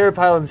 like Sarah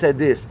Palin said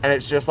this, and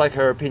it's just like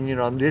her opinion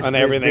on this, on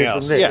this, everything this,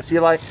 else. and this. Yeah.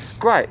 You're like,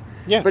 great.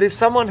 Yeah. But if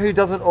someone who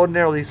doesn't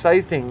ordinarily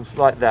say things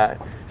like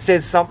that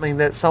says something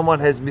that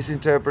someone has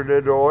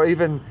misinterpreted, or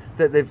even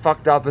that they've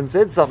fucked up and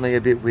said something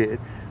a bit weird,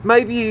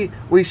 maybe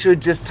we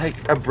should just take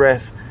a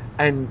breath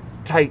and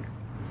take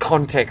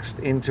context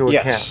into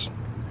account.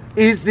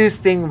 Is this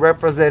thing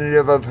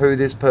representative of who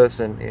this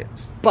person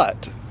is?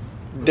 But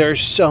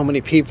there's so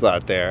many people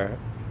out there,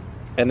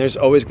 and there's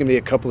always going to be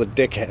a couple of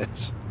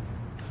dickheads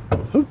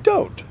who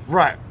don't.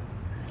 Right.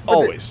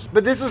 Always.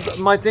 But this was,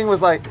 my thing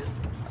was like,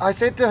 I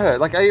said to her,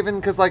 like,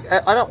 because like,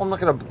 I'm not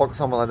going to block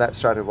someone like that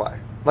straight away.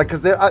 Like,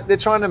 because they're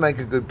trying to make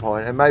a good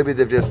point, and maybe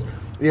they've just,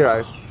 you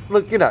know,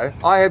 look, you know,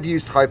 I have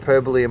used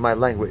hyperbole in my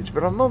language,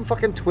 but I'm on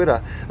fucking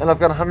Twitter, and I've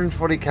got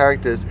 140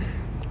 characters.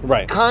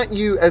 Right. Can't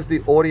you, as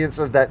the audience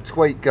of that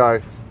tweet,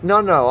 go,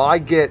 no, I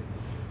get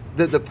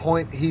that the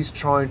point he's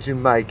trying to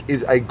make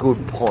is a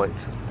good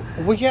point.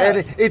 Well, yeah.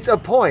 And it's a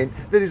point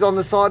that is on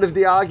the side of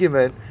the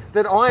argument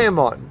that I am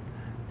on.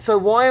 So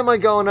why am I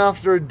going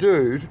after a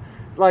dude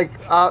like?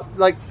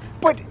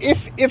 But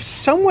if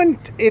someone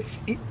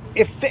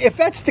if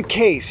that's the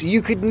case,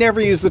 you could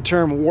never use the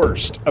term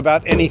worst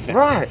about anything,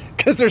 right?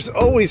 Because there's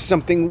always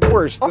something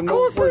worse than the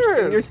worst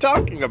thing you're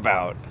talking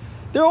about.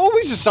 There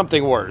always is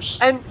something worse.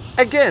 And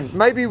again,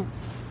 maybe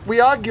we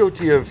are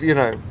guilty of, you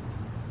know,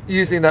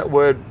 using that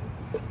word,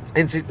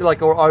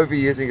 like, or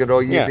overusing it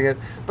or using it,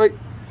 but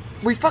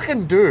we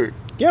fucking do.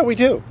 Yeah, we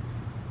do.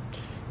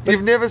 But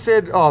you've never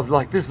said, "Oh,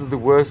 like this is the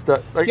worst."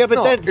 Like, yeah,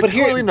 but it's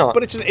clearly not.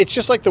 But it's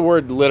just like the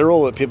word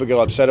literal that people get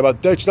upset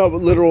about. That's not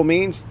what literal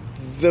means.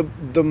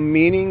 The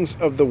meanings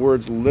of the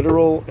words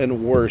literal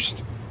and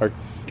worst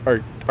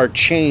are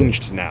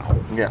changed now.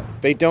 Yeah,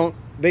 they don't.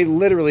 They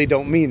literally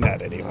don't mean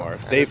that anymore.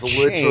 They've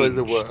literally changed.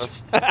 The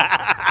worst.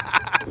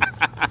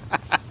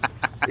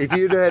 If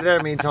you'd heard how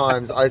many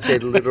times I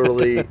said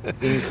literally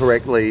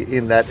incorrectly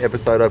in that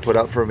episode I put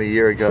up from a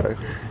year ago,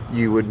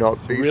 you would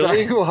not be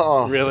saying,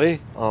 "Oh,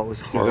 really? Oh, it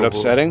was horrible." Is it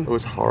upsetting? It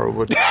was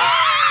horrible.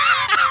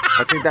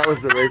 I think that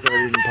was the reason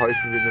I didn't post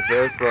it in the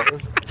first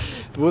place.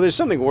 Well, there's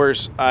something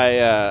worse.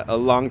 A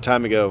long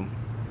time ago,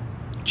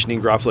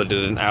 Janine Garofalo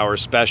did an hour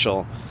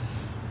special,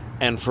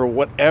 and for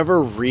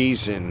whatever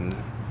reason,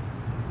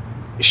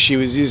 she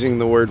was using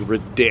the word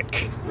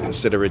ridic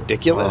instead of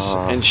ridiculous,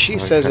 and she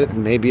says it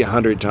maybe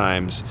 100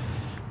 times.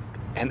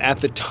 And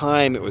at the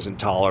time, it was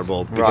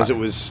intolerable because it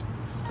was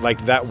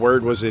like that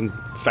word was in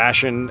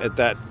fashion at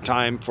that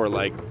time for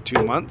like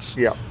 2 months.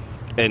 Yeah,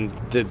 and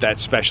that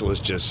special is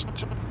just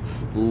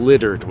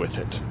littered with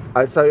it.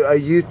 So, are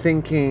you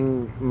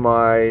thinking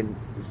my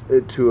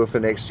tour for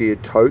next year,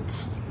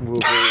 Totes, will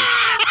be?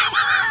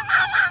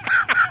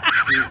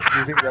 Do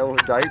you think that will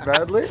date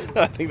badly?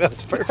 I think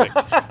that's perfect.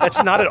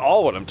 That's not at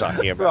all what I'm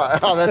talking about. Right.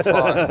 Oh, that's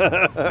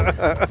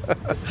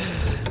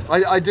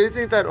fine. I do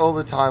think that all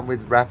the time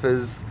with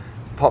rappers'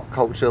 pop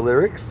culture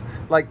lyrics.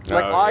 Like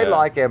I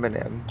like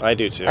Eminem. I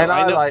do too. And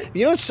I know. Like.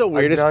 You know what's so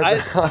weird is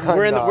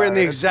we're in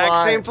the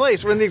exact same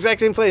place. We're in the exact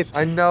same place.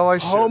 I know. I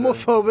should.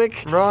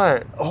 Homophobic.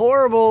 Right.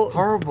 Horrible.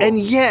 And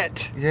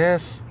yet.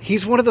 Yes.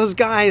 He's one of those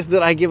guys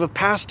that I give a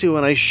pass to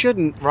and I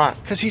shouldn't.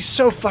 Right. Because he's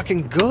so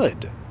fucking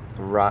good.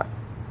 Right.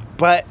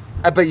 But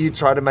you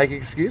try to make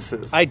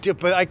excuses. I do,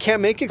 but I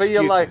can't make excuses.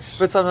 But you're like,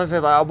 but sometimes they're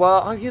like,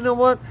 well, you know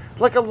what?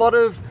 Like a lot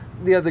of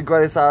the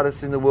greatest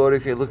artists in the world,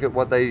 if you look at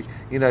what they,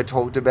 you know,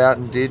 talked about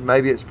and did,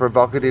 maybe it's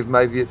provocative,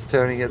 maybe it's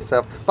turning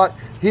itself. But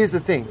here's the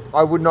thing: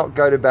 I would not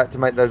go to bat to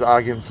make those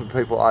arguments for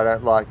people I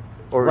don't like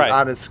or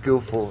aren't as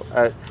skillful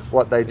at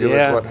what they do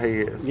as what he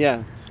is.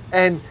 Yeah.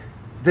 And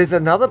there's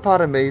another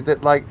part of me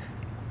that like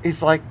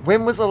is like,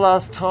 when was the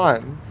last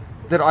time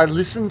that I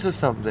listened to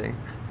something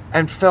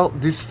and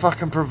felt this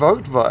fucking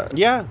provoked by it?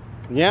 Yeah.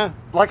 Yeah.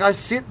 Like, I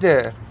sit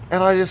there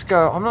and I just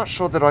go, I'm not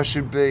sure that I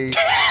should be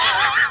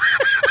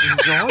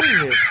enjoying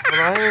this, but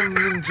I am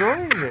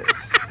enjoying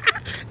this.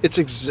 It's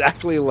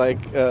exactly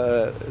like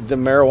the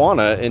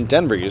marijuana in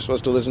Denver. You're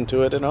supposed to listen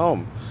to it at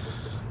home.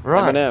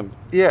 Right. Eminem.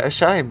 Yeah,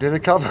 ashamed in a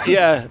cupboard.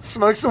 Yeah.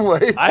 Smoke some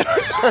weed and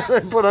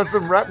then put on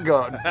some rap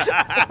god.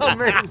 I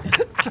mean,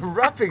 the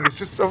rapping is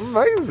just so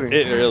amazing.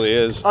 It really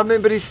is. I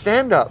mean, but his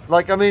stand-up,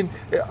 like, I mean,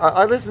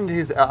 I listened to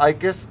his, I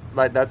guess,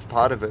 like, that's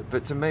part of it.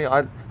 But to me,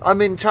 I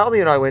mean, Charlie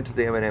and I went to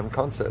the Eminem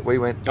concert. We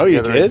went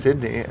together in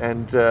Sydney.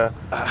 And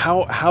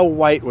how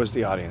white was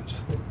the audience?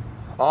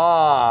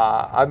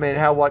 I mean,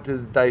 how white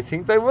did they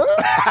think they were?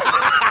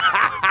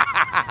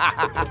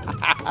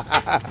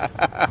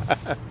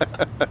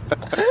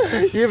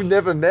 You've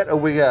never met a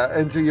wigger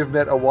until you've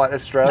met a white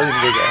Australian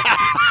wigger.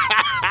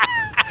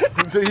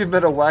 Until you've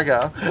met a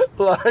wagger.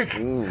 Like,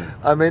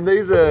 I mean,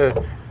 these are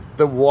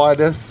the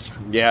whitest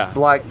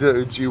black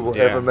dudes you will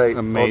ever meet.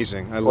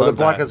 Amazing. I love or the that.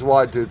 blackest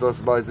white dudes, I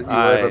suppose, that you will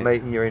ever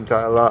meet in your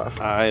entire life.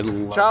 I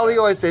love Charlie that.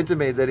 always said to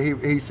me that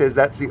he says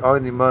that's the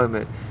only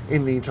moment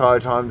in the entire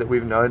time that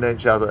we've known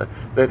each other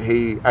that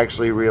he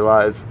actually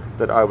realised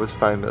that I was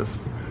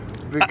famous.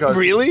 Because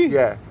Really?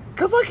 Yeah.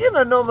 Because, like, you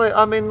know, normally,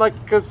 I mean, like,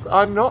 because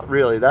I'm not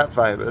really that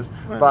famous.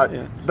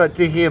 But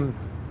to him,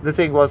 the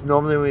thing was,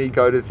 normally when you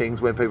go to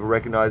things when people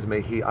recognise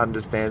me, he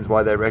understands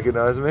why they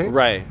recognise me.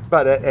 Right.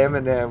 But at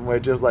Eminem, we're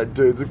just like,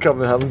 dudes are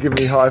coming home and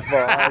giving me high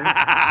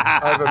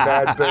fives over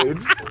bad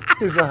beats.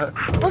 He's like,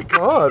 oh my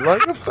God,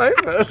 like, you're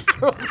famous.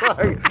 I was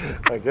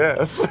like, I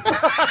guess.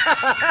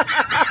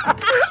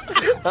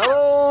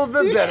 All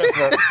the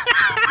benefits.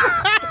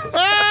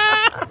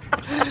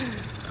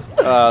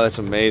 Oh, that's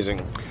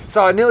amazing.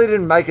 So I nearly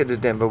didn't make it to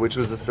Denver, which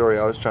was the story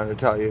I was trying to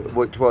tell you,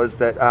 which was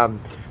that,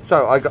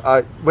 so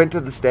I went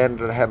to the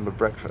Standard and had my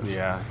breakfast.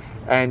 Yeah.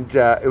 And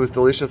it was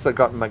delicious. I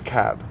got in my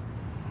cab.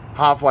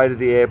 Halfway to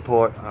the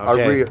airport,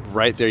 Okay.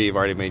 Right there, you've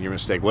already made your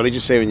mistake. What did you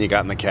say when you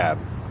got in the cab?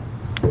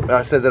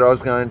 I said that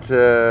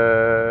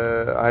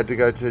I had to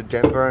go to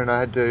Denver and I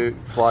had to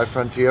fly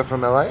Frontier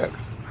from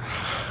LAX.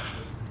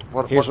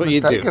 What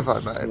mistake have I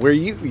made?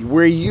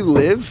 Where you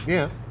live,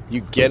 Yeah.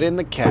 you get in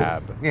the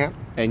cab Yeah.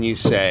 and you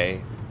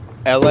say,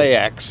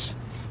 LAX,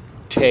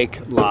 take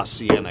La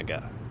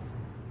Cienega.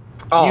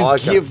 Oh, you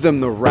okay. give them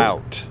the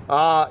route.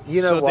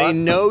 You know so what? they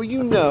know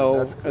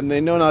That's and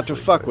they know not to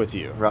fuck with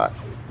you. Right.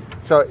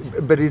 So,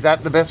 but is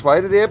that the best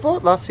way to the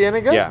airport, La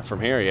Cienega? Yeah,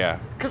 from here, yeah.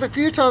 Because a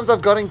few times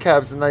I've got in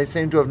cabs and they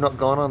seem to have not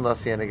gone on La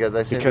Cienega.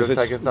 They seem to have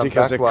taken some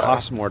because back it way.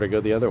 costs more to go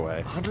the other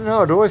way. I don't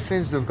know. It always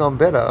seems to have gone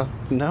better.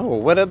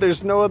 No,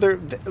 there's no other.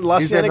 La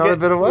Is there not a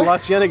better way? La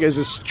Cienega is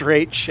a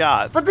straight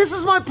shot. But this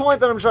is my point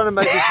that I'm trying to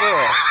make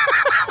before.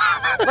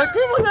 Like,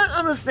 people don't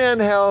understand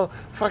how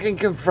fucking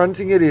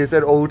confronting it is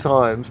at all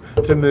times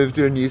to move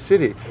to a new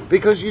city.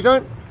 Because you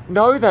don't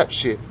know that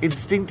shit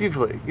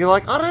instinctively. You're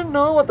like, I don't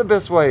know what the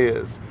best way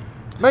is.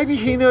 Maybe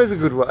he knows a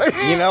good way.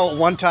 You know,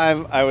 one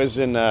time I was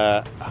in,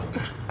 I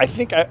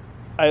think I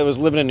was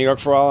living in New York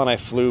for a while and I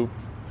flew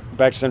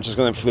back to San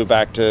Francisco and then flew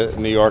back to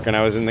New York and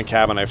I was in the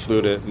cab and I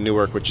flew to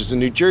Newark, which is in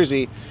New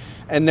Jersey.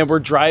 And then we're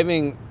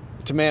driving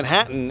to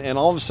Manhattan and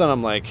all of a sudden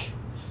I'm like,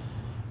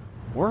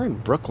 we're in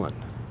Brooklyn.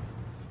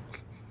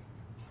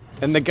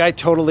 And the guy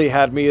totally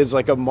had me as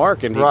like a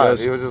mark, and he goes,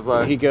 he was just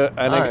like,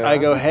 I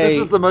go, hey, this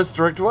is the most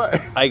direct way.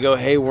 I go,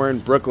 hey, we're in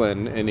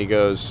Brooklyn, and he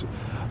goes,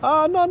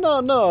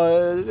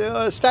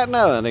 no, Staten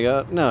Island. I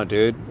go, no,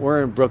 dude,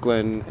 we're in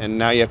Brooklyn, and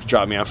now you have to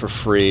drop me off for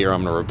free, or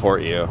I'm gonna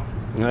report you.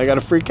 And I got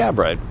a free cab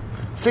ride.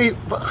 See,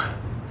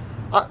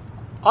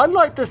 I'd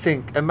like to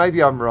think, and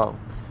maybe I'm wrong,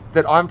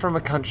 that I'm from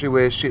a country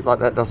where shit like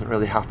that doesn't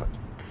really happen.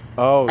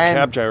 Oh, And-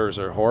 cab drivers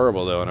are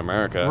horrible though in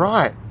America.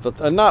 Right.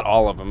 But, not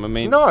all of them. I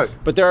mean, No.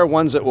 But there are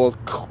ones that will.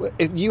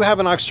 If you have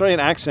an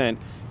Australian accent,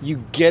 you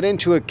get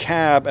into a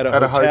cab at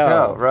a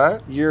hotel, right?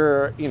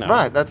 You're, you know,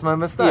 Right, that's my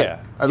mistake.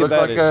 Yeah, I look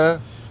that like is-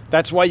 a...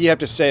 That's why you have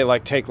to say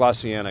like, take La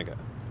Cienega.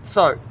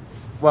 So,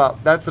 well,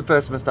 that's the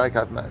first mistake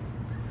I've made.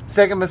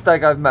 Second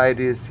mistake I've made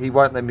is he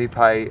won't let me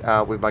pay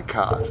with my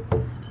card.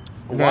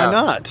 Why Now-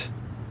 not?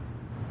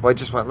 Well, he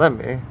just won't let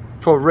me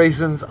for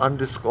reasons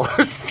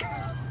undisclosed.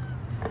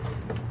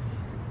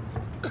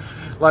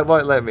 Like,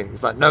 won't let me.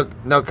 He's like, no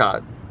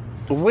card.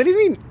 What do you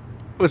mean?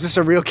 Was this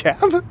a real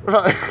cab?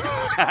 Right.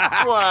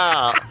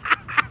 Wow.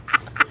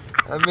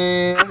 I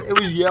mean, it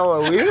was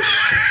yellowish,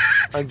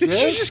 I Did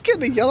guess. you just get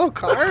in a yellow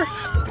car?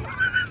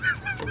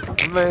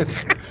 I mean,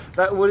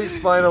 that would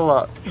explain a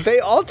lot. They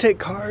all take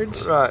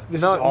cards. Right. This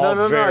is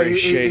all very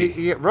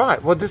shady.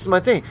 Right. Well, this is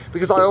my thing.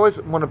 Because I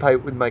always want to pay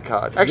with my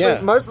card. Actually,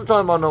 Yeah. most of the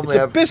time I normally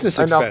It's a have business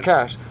enough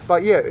expense. cash.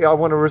 But yeah, I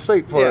want a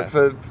receipt for Yeah. it.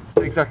 For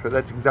exactly.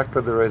 That's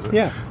exactly the reason.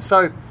 Yeah.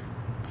 So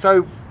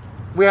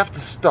we have to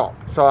stop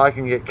so I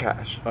can get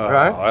cash. Oh,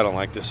 right? I don't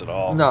like this at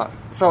all. No.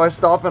 So I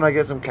stop and I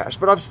get some cash.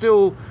 But I've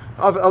still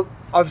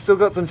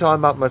got some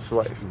time up my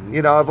sleeve. Mm-hmm.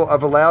 You know,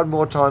 I've allowed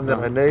more time than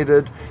I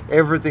needed.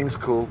 Everything's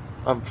cool.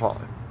 I'm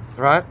fine.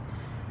 Right?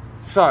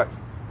 So,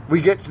 we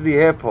get to the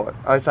airport.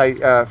 I say,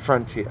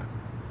 Frontier.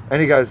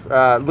 And he goes,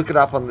 look it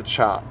up on the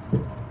chart.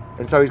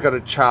 And so he's got a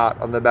chart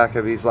on the back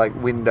of his like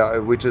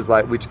window, which is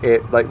like which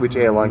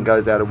airline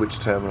goes out of which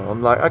terminal.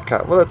 I'm like, okay,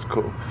 well that's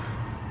cool.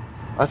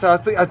 I said,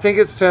 I think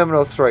it's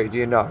Terminal 3. Do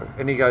you know?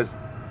 And he goes,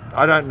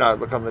 I don't know.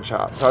 Look on the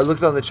chart. So I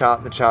looked on the chart,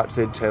 and the chart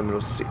said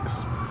Terminal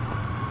 6.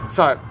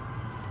 So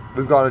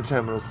we've gone to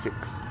Terminal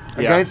 6.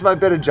 Against my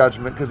better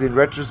judgment, because in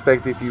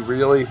retrospect, if you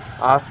really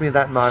asked me at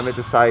that moment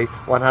to say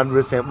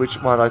 100% which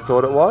one I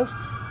thought it was,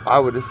 I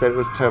would have said it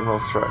was Terminal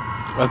 3.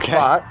 Okay.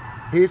 But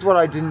here's what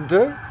I didn't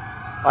do.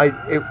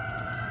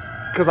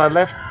 Because I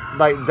left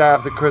like the day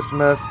after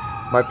Christmas,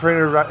 my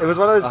printer it was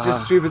one of those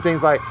just stupid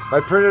things like my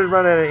printer had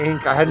run out of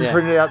ink. I hadn't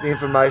printed out the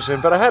information,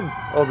 but I had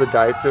all the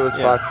dates. It was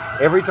fun.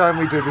 Every time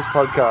we do this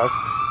podcast,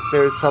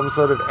 there is some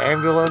sort of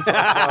ambulance or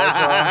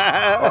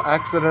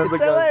accident It's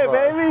that goes LA,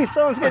 by. baby.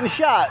 Someone's getting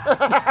shot.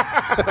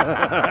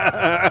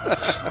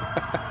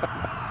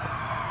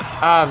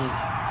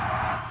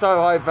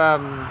 So I've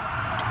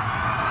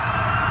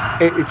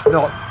it's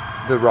not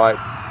the right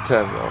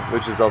terminal,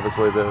 which is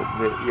obviously the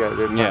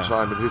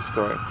punchline of this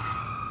story.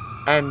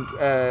 And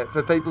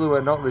for people who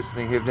are not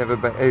listening, for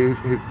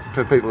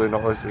people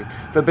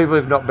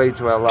who've not been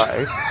to LA,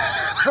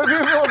 for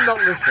people who are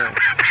not listening,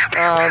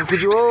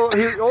 could you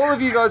all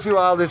of you guys who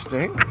are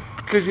listening,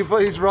 could you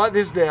please write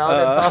this down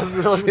and pass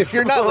it on? If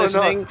you're not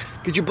listening,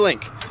 could you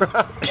blink?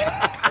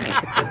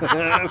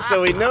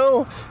 So we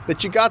know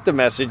that you got the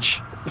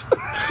message.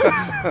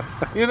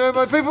 You know,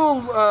 my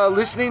people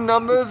listening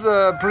numbers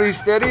are pretty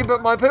steady,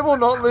 but my people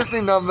not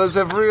listening numbers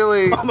have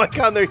really, Oh my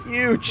God, they're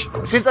huge.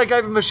 since I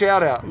gave them a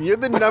shout out. You're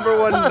the number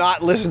one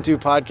not listened to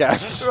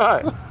podcast.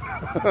 Right.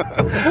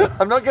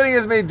 I'm not getting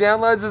as many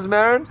downloads as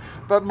Marin,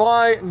 but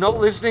my not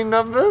listening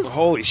numbers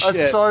Holy are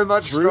shit. so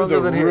much Through stronger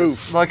the than his.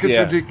 roof. Like, it's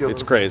Yeah, ridiculous.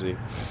 It's crazy.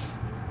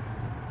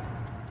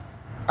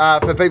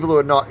 For people who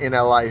are not in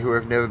LA, who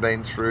have never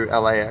been through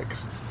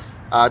LAX,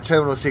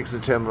 Terminal 6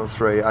 and Terminal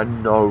 3 are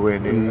nowhere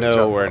near each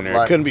Nowhere other. near.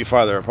 Like, Couldn't be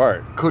farther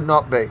apart. could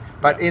not be.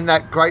 But in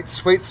that great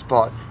sweet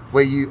spot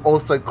where you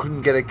also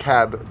couldn't get a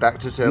cab back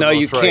to Terminal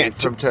you 3 can't.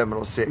 from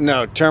Terminal 6.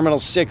 No, Terminal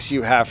 6,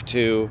 you have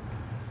to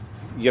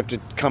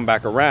come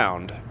back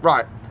around.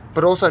 Right.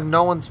 But also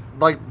no one's,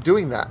 like,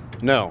 doing that.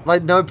 No.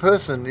 Like, no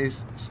person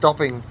is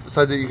stopping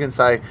so that you can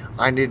say,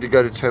 I need to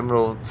go to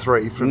Terminal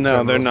 3 from No,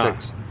 Terminal they're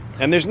 6. not.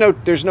 And there's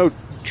no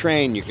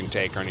train you can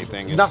take or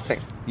anything. It's-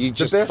 Nothing. You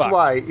just the best fucked.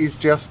 way is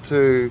just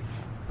to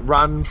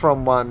run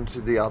from one to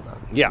the other.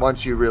 Yeah.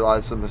 Once you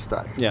realise the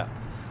mistake. Yeah.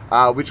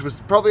 Which was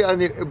probably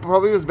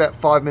was about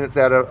 5 minutes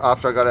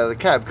after I got out of the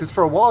cab, because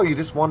for a while you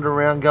just wander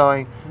around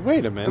going,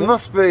 Wait a it minute.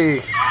 must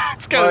be.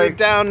 It's got to like, be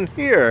down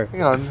here.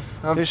 Hang on.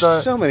 There's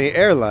so many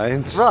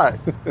airlines. Right.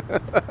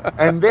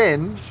 And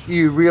then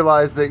you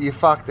realise that you're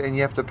fucked and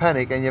you have to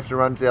panic and you have to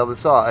run to the other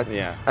side.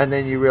 Yeah. And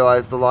then you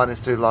realise the line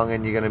is too long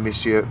and you're going to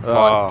miss your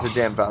flight Oh. to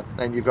Denver,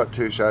 and you've got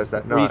 2 shows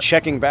that Were you night.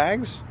 checking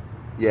bags?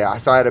 Yeah,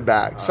 so I had a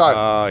bag. So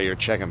Oh, you're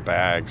checking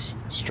bags.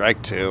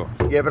 Strike 2.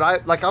 yeah, but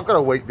I've got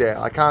a week there.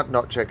 I can't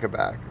not check a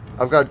bag.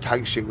 I've got to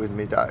take shit with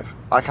me, Dave.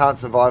 I can't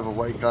survive a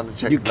week on a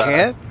check You bag.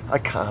 can't? I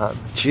can't.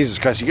 Jesus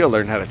Christ, you gotta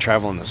learn how to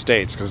travel in the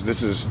States, because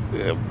this is,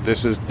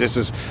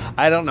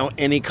 I don't know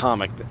any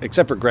comic,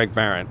 except for Greg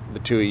Barrett, the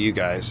two of you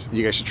guys.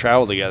 You guys should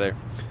travel together.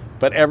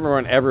 But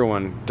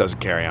everyone does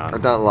carry I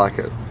on. don't like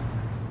it.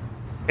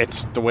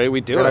 It's the way we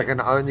do But I it. can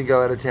only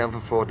go out of town for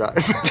 4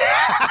 days.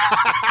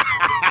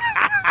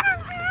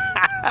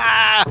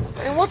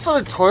 And what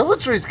sort of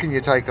toiletries can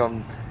you take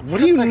on? What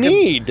do you Take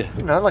need?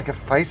 You know, like a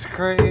face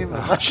cream.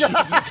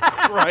 Jesus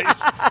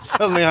Christ.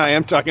 Suddenly I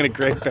am talking to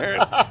Greg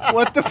Barrett.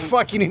 What the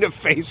fuck? You need a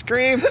face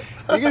cream?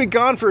 You're going to be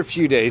gone for a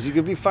few days. You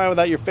could be fine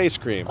without your face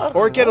cream.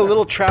 Or get a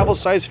little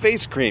travel-sized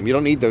face cream. You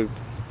don't need the...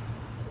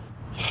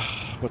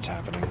 What's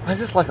happening? I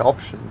just like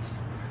options.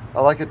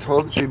 I like a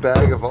toiletry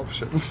bag of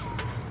options.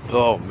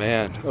 Oh,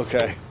 man.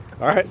 Okay.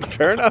 All right.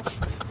 Fair enough.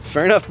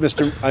 Fair enough,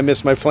 Mr. I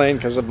missed my plane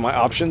because of my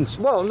options.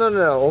 Well, no.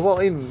 Well,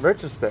 in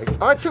retrospect,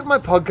 I took my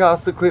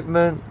podcast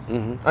equipment.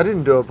 Mm-hmm. I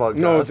didn't do a podcast.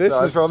 No, this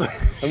so is...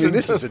 I mean,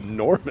 this is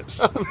enormous.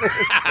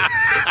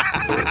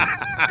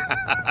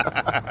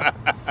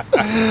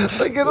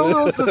 They get a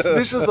little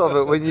suspicious of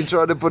it when you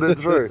try to put it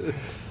through.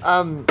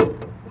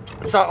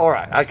 So, all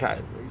right, okay.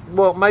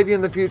 Well, maybe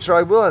in the future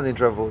I will only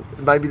travel.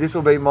 Maybe this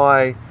will be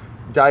my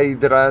day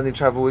that I only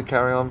travel with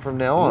Carry On from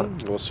now on.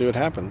 We'll see what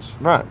happens.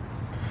 Right.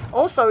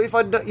 Also,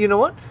 you know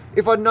what?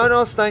 If I'd known I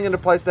was staying in a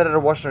place that had a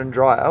washer and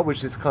dryer,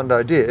 which this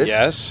condo did,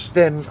 Yes.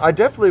 then I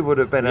definitely would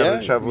have been able Yeah,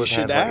 to travel you with should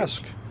hand luggage.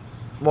 ask.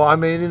 Well, I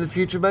mean, in the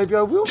future, maybe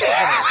I will.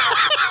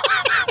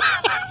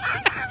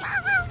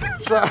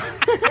 So,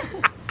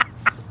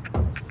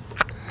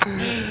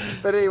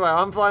 but anyway,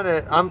 I'm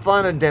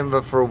flying to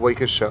Denver for a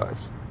week of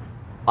shows.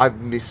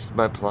 I've missed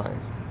my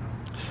plane.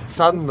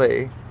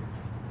 Suddenly,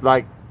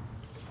 like,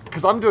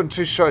 because I'm doing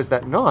 2 shows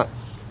that night.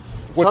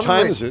 What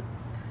time is it?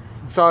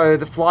 So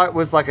the flight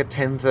was like a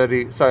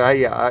 10:30. So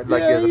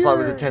the flight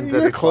was a 10:30.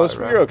 You're close,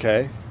 flight, but you're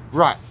okay.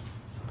 Right.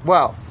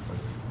 Well,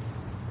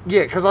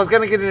 yeah, because I was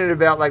going to get in at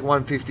about like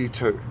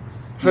 1:52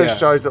 First Yeah.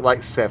 show's at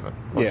like 7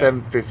 or Yeah.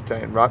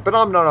 7:15, right? But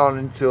I'm not on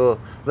until,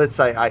 let's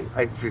say,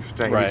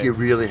 8:15 Right. if you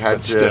really had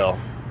But to. still.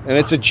 And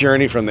it's a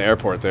journey from the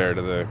airport there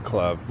to the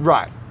club.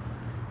 Right.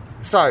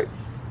 So,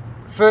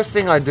 first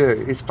thing I do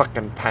is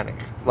fucking panic.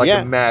 Like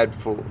Yeah. a mad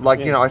fool. Like,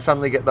 Yeah. you know, I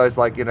suddenly get those,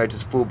 like, you know,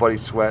 just full body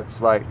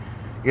sweats. Like,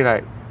 you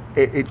know,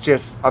 it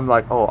just, I'm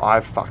like, oh, I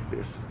fucked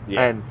this.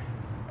 Yeah.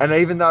 And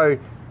even though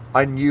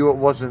I knew it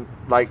wasn't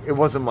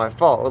my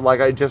fault, like,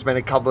 it just been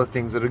a couple of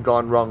things that had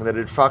gone wrong that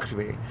had fucked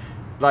me.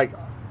 Like,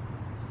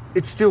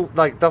 it's still,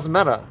 like, doesn't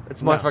matter.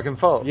 It's my No. fucking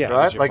fault, Yeah,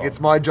 right? it's your Like, fault. it's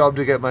my job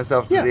to get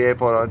myself to Yeah. the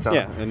airport on time.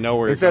 Yeah, and know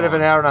where you're Instead of an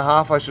going. hour and a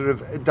half, I should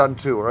have done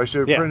 2, or I should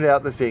have Yeah. printed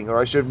out the thing, or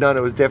I should have known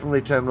it was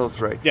definitely Terminal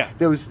 3. Yeah.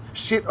 There was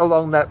shit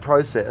along that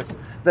process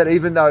that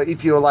even though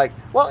if you were like,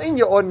 well, in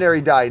your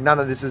ordinary day, none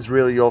of this is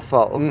really your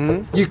fault,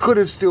 you could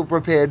have still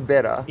prepared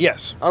better.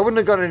 Yes. I wouldn't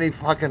have got any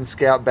fucking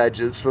scout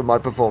badges for my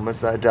performance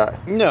that day.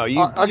 No,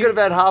 you. I could have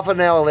had half an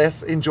hour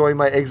less enjoying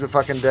my exit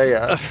fucking day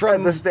at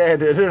the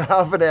Standard and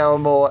half an hour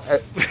more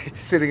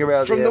sitting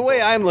around From the airport.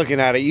 way I'm looking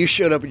at it, you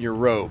showed up in your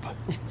robe.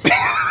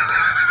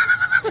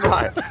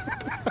 Right.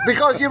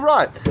 Because you're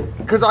right.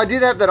 Because I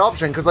did have that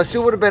option, because I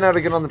still would have been able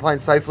to get on the plane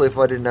safely if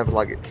I didn't have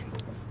luggage.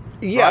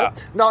 Yeah.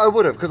 Right? No, I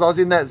would have, because I was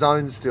in that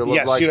zone still. Of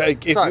Yes.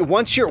 like,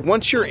 Once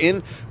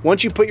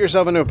you put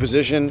yourself into a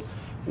position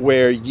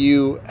where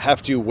you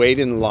have to wait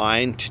in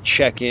line to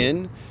check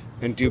in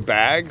and do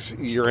bags,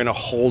 you're in a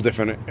whole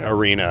different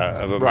arena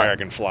of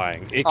American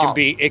flying. It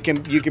can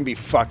Oh. you can be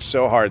fucked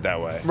so hard that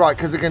way. right,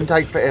 because it can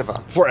take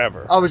forever.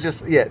 Forever. I was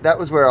just, that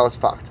was where I was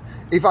fucked.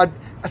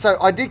 So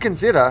I did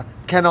consider,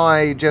 can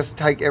I just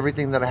take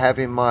everything that I have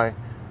in my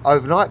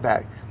overnight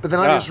bag? But then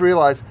I Ah. just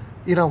realised,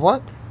 you know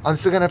what? I'm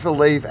still going to have to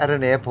leave at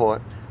an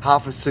airport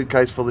half a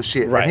suitcase full of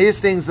shit. Right. And here's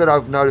things that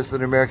I've noticed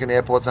that American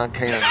airports aren't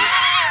keen on.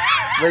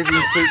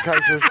 Leaving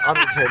suitcases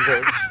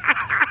unattended.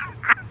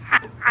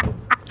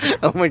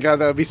 Oh my god,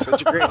 that would be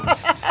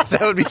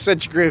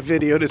such a great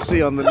video to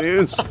see on the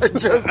news.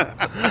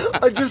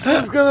 I just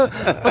was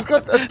I've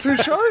got 2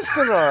 shows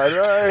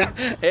tonight.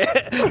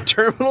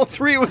 Terminal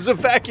 3 was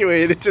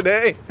evacuated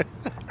today.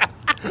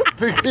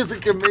 Because a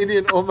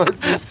comedian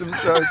almost missed some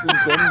shows in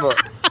Denver.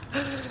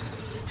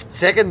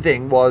 Second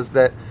thing was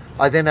that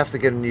I then have to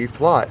get a new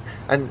flight.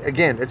 And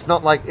again, it's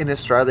not like in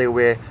Australia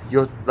where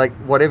you're like,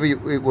 whatever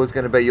it was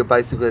going to be, you're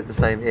basically at the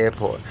same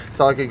airport.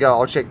 So I could go,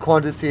 I'll check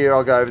Qantas here,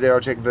 I'll go over there,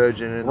 I'll check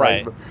Virgin. And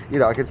Right.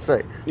 I could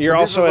see. You're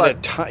But this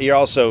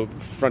also was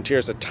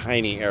Frontier's a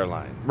tiny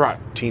airline. Right.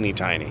 Teeny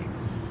tiny.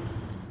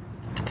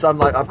 So I'm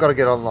like, I've got to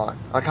get online.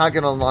 I can't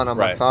get online on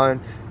my Right. phone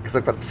because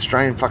I've got a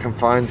Australian fucking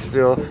phone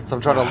still. So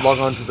I'm trying to log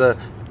on to the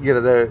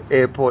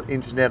airport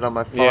internet on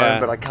my phone, Yeah.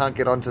 but I can't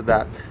get onto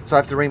that. So I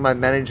have to ring my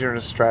manager in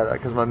Australia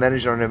because my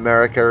manager in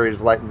America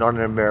is like not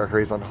in America.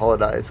 He's on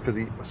holidays because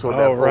he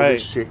sorted out all right.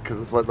 this shit because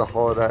it's like the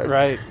holidays.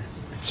 Right.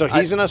 So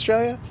he's in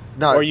Australia?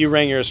 No. Or you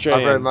rang your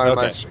Australian?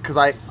 Because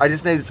I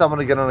just needed someone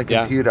to get on a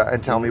Yeah. computer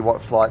and tell me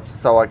what flights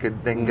so I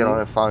could then get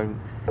on a phone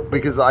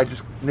because I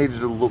just needed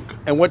to look.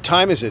 And what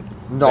time is it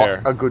Not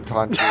there? a good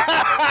time. Not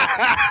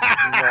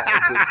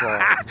a good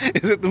time.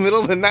 Is it the middle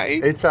of the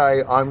night? It's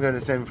I'm going to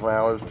send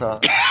flowers time.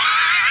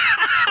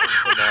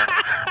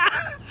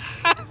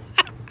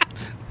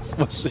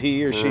 Was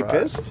he or she Right.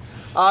 pissed?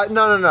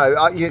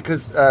 No. Yeah,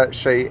 because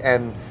she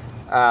and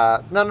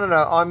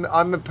no.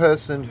 I'm a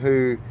person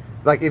who,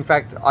 like, in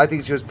fact, I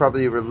think she was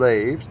probably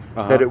relieved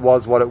that it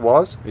was what it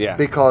was. Yeah.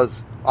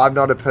 Because I'm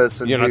not a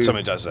person You're who not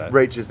somebody who does that.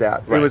 reaches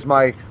out. Right. It was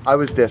I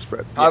was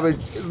desperate. I was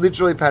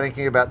literally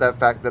panicking about that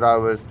fact that I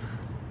was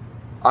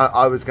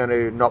going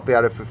to not be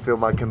able to fulfill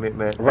my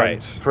commitment. Right.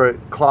 And for a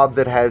club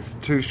that has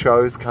 2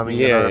 shows coming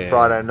in on a Yeah.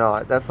 Friday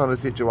night, that's not a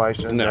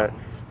situation No. that,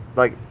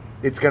 like,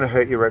 it's going to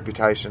hurt your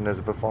reputation as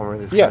a performer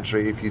in this Yeah.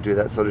 country if you do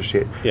that sort of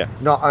shit. Yeah.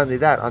 Not only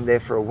that, I'm there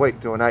for a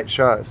week doing 8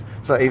 shows.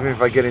 So even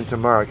if I get in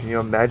tomorrow, can you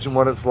imagine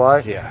what it's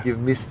like? Yeah. You've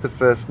missed the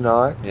first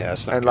night. Yeah,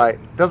 it's not And good.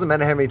 like, doesn't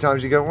matter how many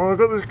times you go, well, I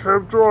got this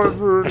cab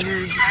driver and he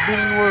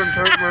didn't want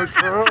to take my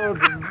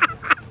card. And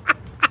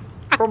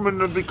from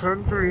another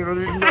country and I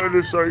didn't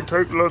notice I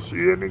take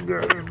Lucian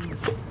again.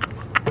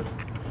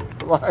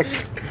 Like,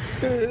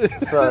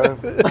 so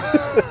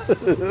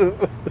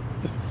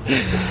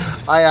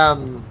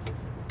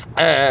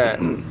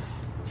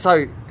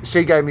so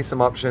she gave me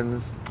some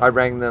options. I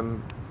rang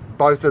them.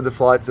 Both of the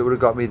flights that would have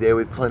got me there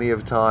with plenty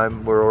of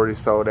time were already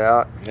sold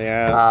out.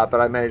 Yeah. But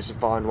I managed to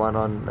find one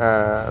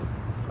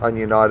on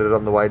United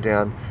on the way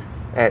down,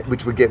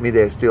 which would get me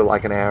there still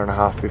like an hour and a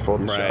half before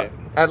the show.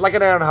 Right. Like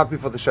an hour and a half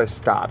before the show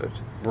started.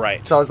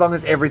 Right. So as long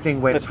as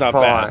everything went That's not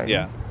fine, bad,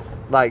 yeah.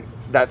 like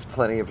that's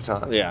plenty of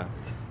time. Yeah.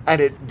 And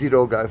it did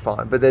all go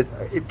fine. But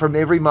from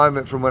every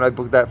moment from when I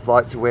booked that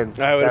flight to when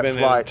I would have that been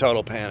in flight,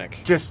 total panic.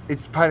 just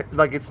it's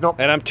like it's not.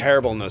 And I'm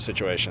terrible in those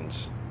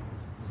situations.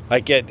 I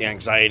get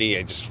anxiety.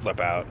 I just flip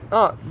out.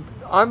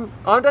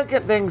 I don't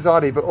get the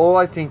anxiety, but all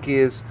I think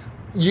is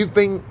you've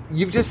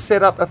just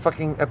set up a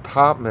fucking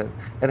apartment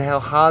and how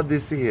hard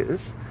this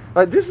is.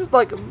 Like this is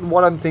like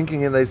what I'm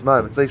thinking in these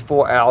moments, these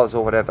 4 hours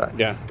or whatever.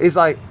 Yeah. Is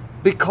like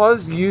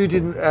because you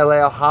didn't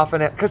allow half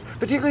an hour,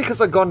 particularly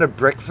because I'd gone to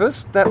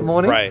breakfast that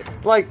morning.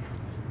 Right. Like,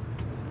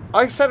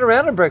 I sat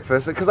around at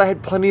breakfast because I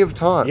had plenty of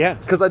time. Yeah.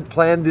 Because I'd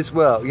planned this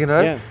well, you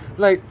know? Yeah.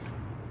 Like,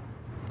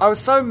 I was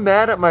so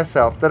mad at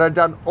myself that I'd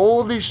done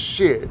all this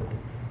shit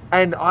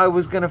and I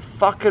was going to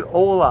fuck it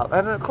all up.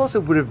 And of course,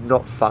 it would have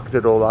not fucked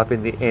it all up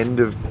in the end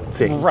of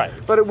things. Right.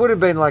 But it would have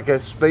been like a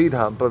speed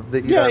hump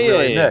that you don't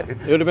really need.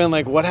 It would have been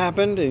like, what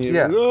happened? And you,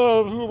 Yeah.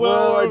 oh,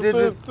 well, I did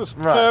this.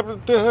 Right.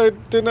 happened. I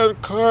didn't have a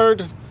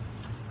card.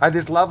 I had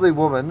this lovely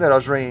woman that I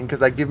was ringing because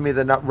they give me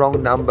the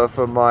wrong number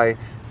for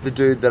the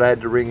dude that I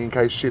had to ring in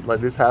case shit like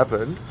this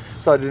happened.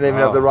 So I didn't even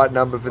have the right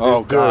number for this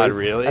dude. God,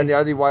 really? And the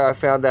only way I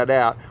found that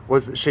out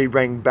was that she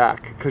rang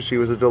back because she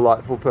was a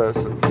delightful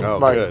person. Oh,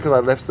 like, good. because I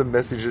left some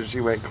messages, she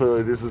went,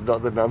 clearly this is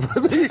not the number.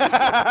 So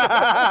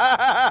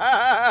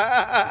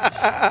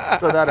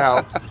that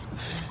helped.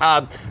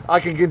 I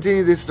can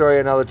continue this story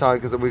another time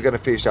because we're going to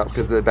finish up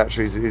because the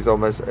battery is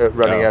almost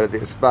running out of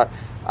this. But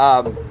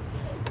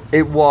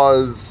it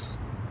was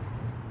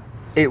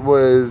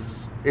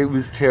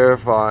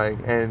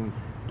terrifying, and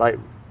like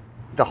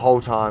the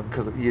whole time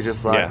because you're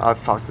just like, I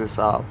fucked this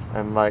up,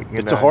 and like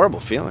it's a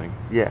horrible feeling.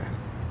 Yeah,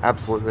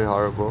 absolutely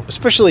horrible.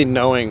 Especially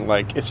knowing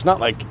like it's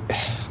not like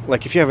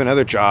if you have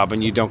another job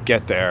and you don't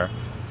get there,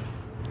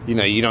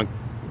 you don't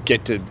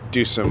get to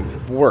do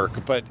some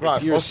work. But Right,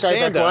 if you're or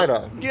stay back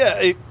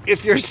later.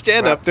 If you're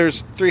stand-up,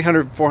 there's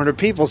 300, 400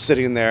 people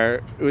sitting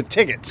there with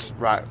tickets.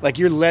 Right. Like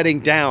you're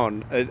letting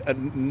down a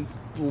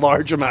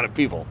large amount of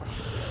people.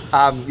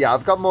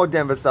 I've got more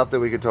Denver stuff that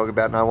we could talk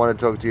about, and I want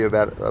to talk to you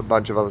about a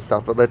bunch of other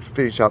stuff. But let's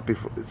finish up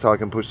so I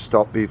can push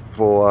stop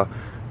before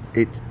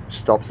it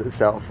stops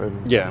itself.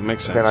 And Yeah, it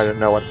makes sense. Then I don't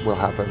know what will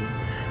happen.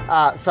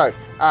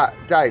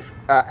 Dave,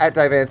 at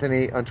Dave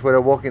Anthony on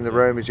Twitter, Walking the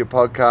Room is your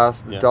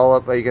podcast. The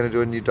Dollop, are you going to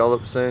do a new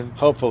Dollop soon?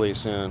 Hopefully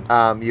soon.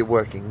 You're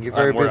working. You're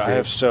very busy.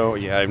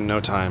 I have no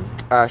time.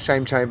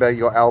 Shame Chamber,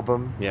 your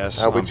album. Yes,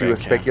 which you were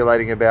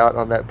speculating about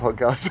on that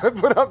podcast I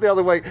put up the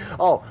other week.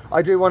 Oh,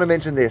 I do want to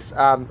mention this.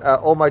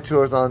 All my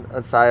tours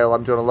on sale.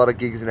 I'm doing a lot of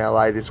gigs in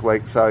LA this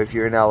week, so if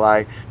you're in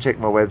LA, check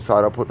my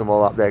website. I'll put them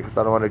all up there because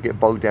I don't want to get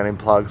bogged down in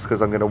plugs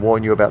because I'm going to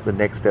warn you about the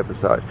next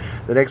episode.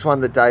 The next one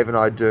that Dave and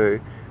I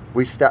do,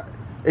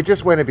 it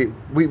just went a bit...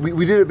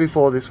 We did it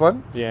before this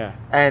one. Yeah.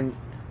 And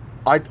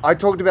I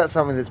talked about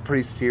something that's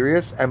pretty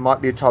serious and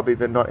might be a topic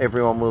that not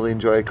everyone will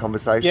enjoy a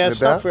conversation Yeah,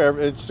 it's about.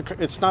 not for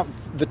it's not...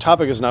 The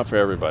topic is not for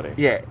everybody.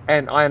 Yeah,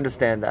 and I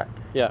understand that.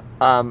 Yeah.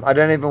 I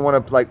don't even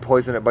want to like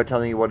poison it by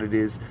telling you what it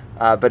is.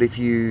 But if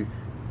you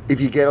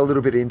get a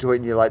little bit into it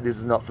and you're like, this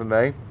is not for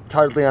me,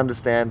 totally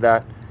understand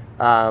that.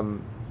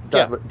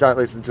 Don't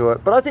listen to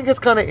it. But I think it's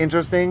kind of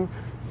interesting.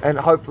 And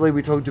hopefully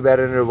we talked about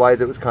it in a way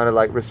that was kind of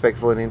like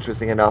respectful and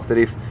interesting enough that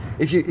if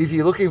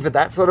you're looking for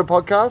that sort of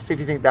podcast, if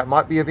you think that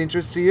might be of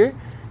interest to you,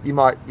 you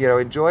might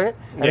enjoy it.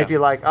 And if you're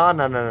like, oh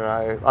no,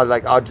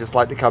 I'd just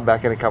like to come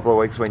back in a couple of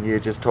weeks when you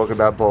just talk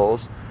about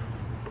balls,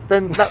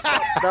 then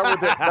that'll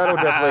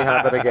definitely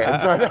happen again.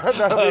 So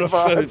that'll be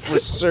fine. For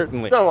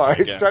certainly. Don't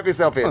worry, strap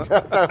yourself in.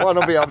 That one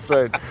will be up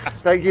soon.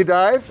 Thank you,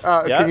 Dave.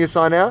 Can you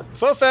sign out?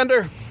 Faux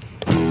Fender.